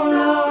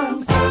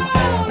long.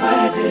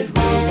 Where did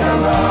we go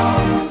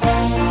wrong?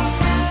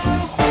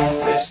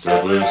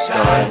 Mr. Blue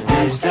Sky,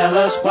 please tell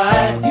us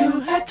why you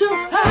had to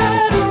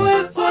hide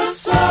away for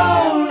so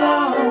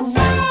long.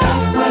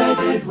 Where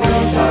did we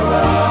go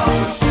wrong?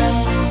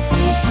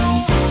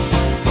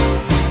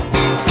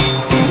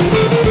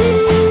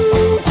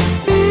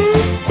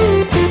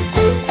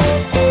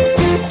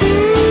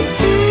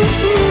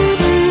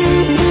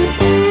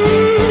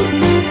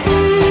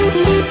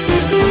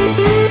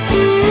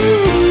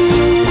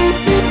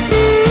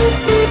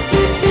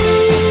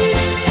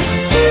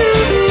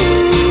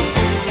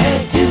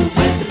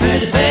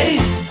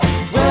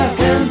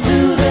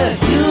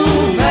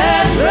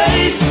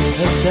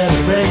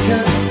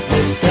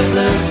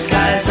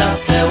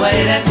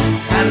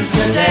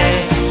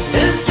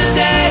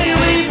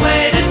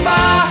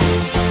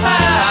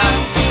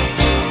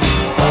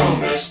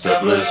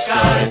 Blue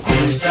sky,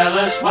 please tell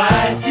us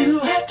why you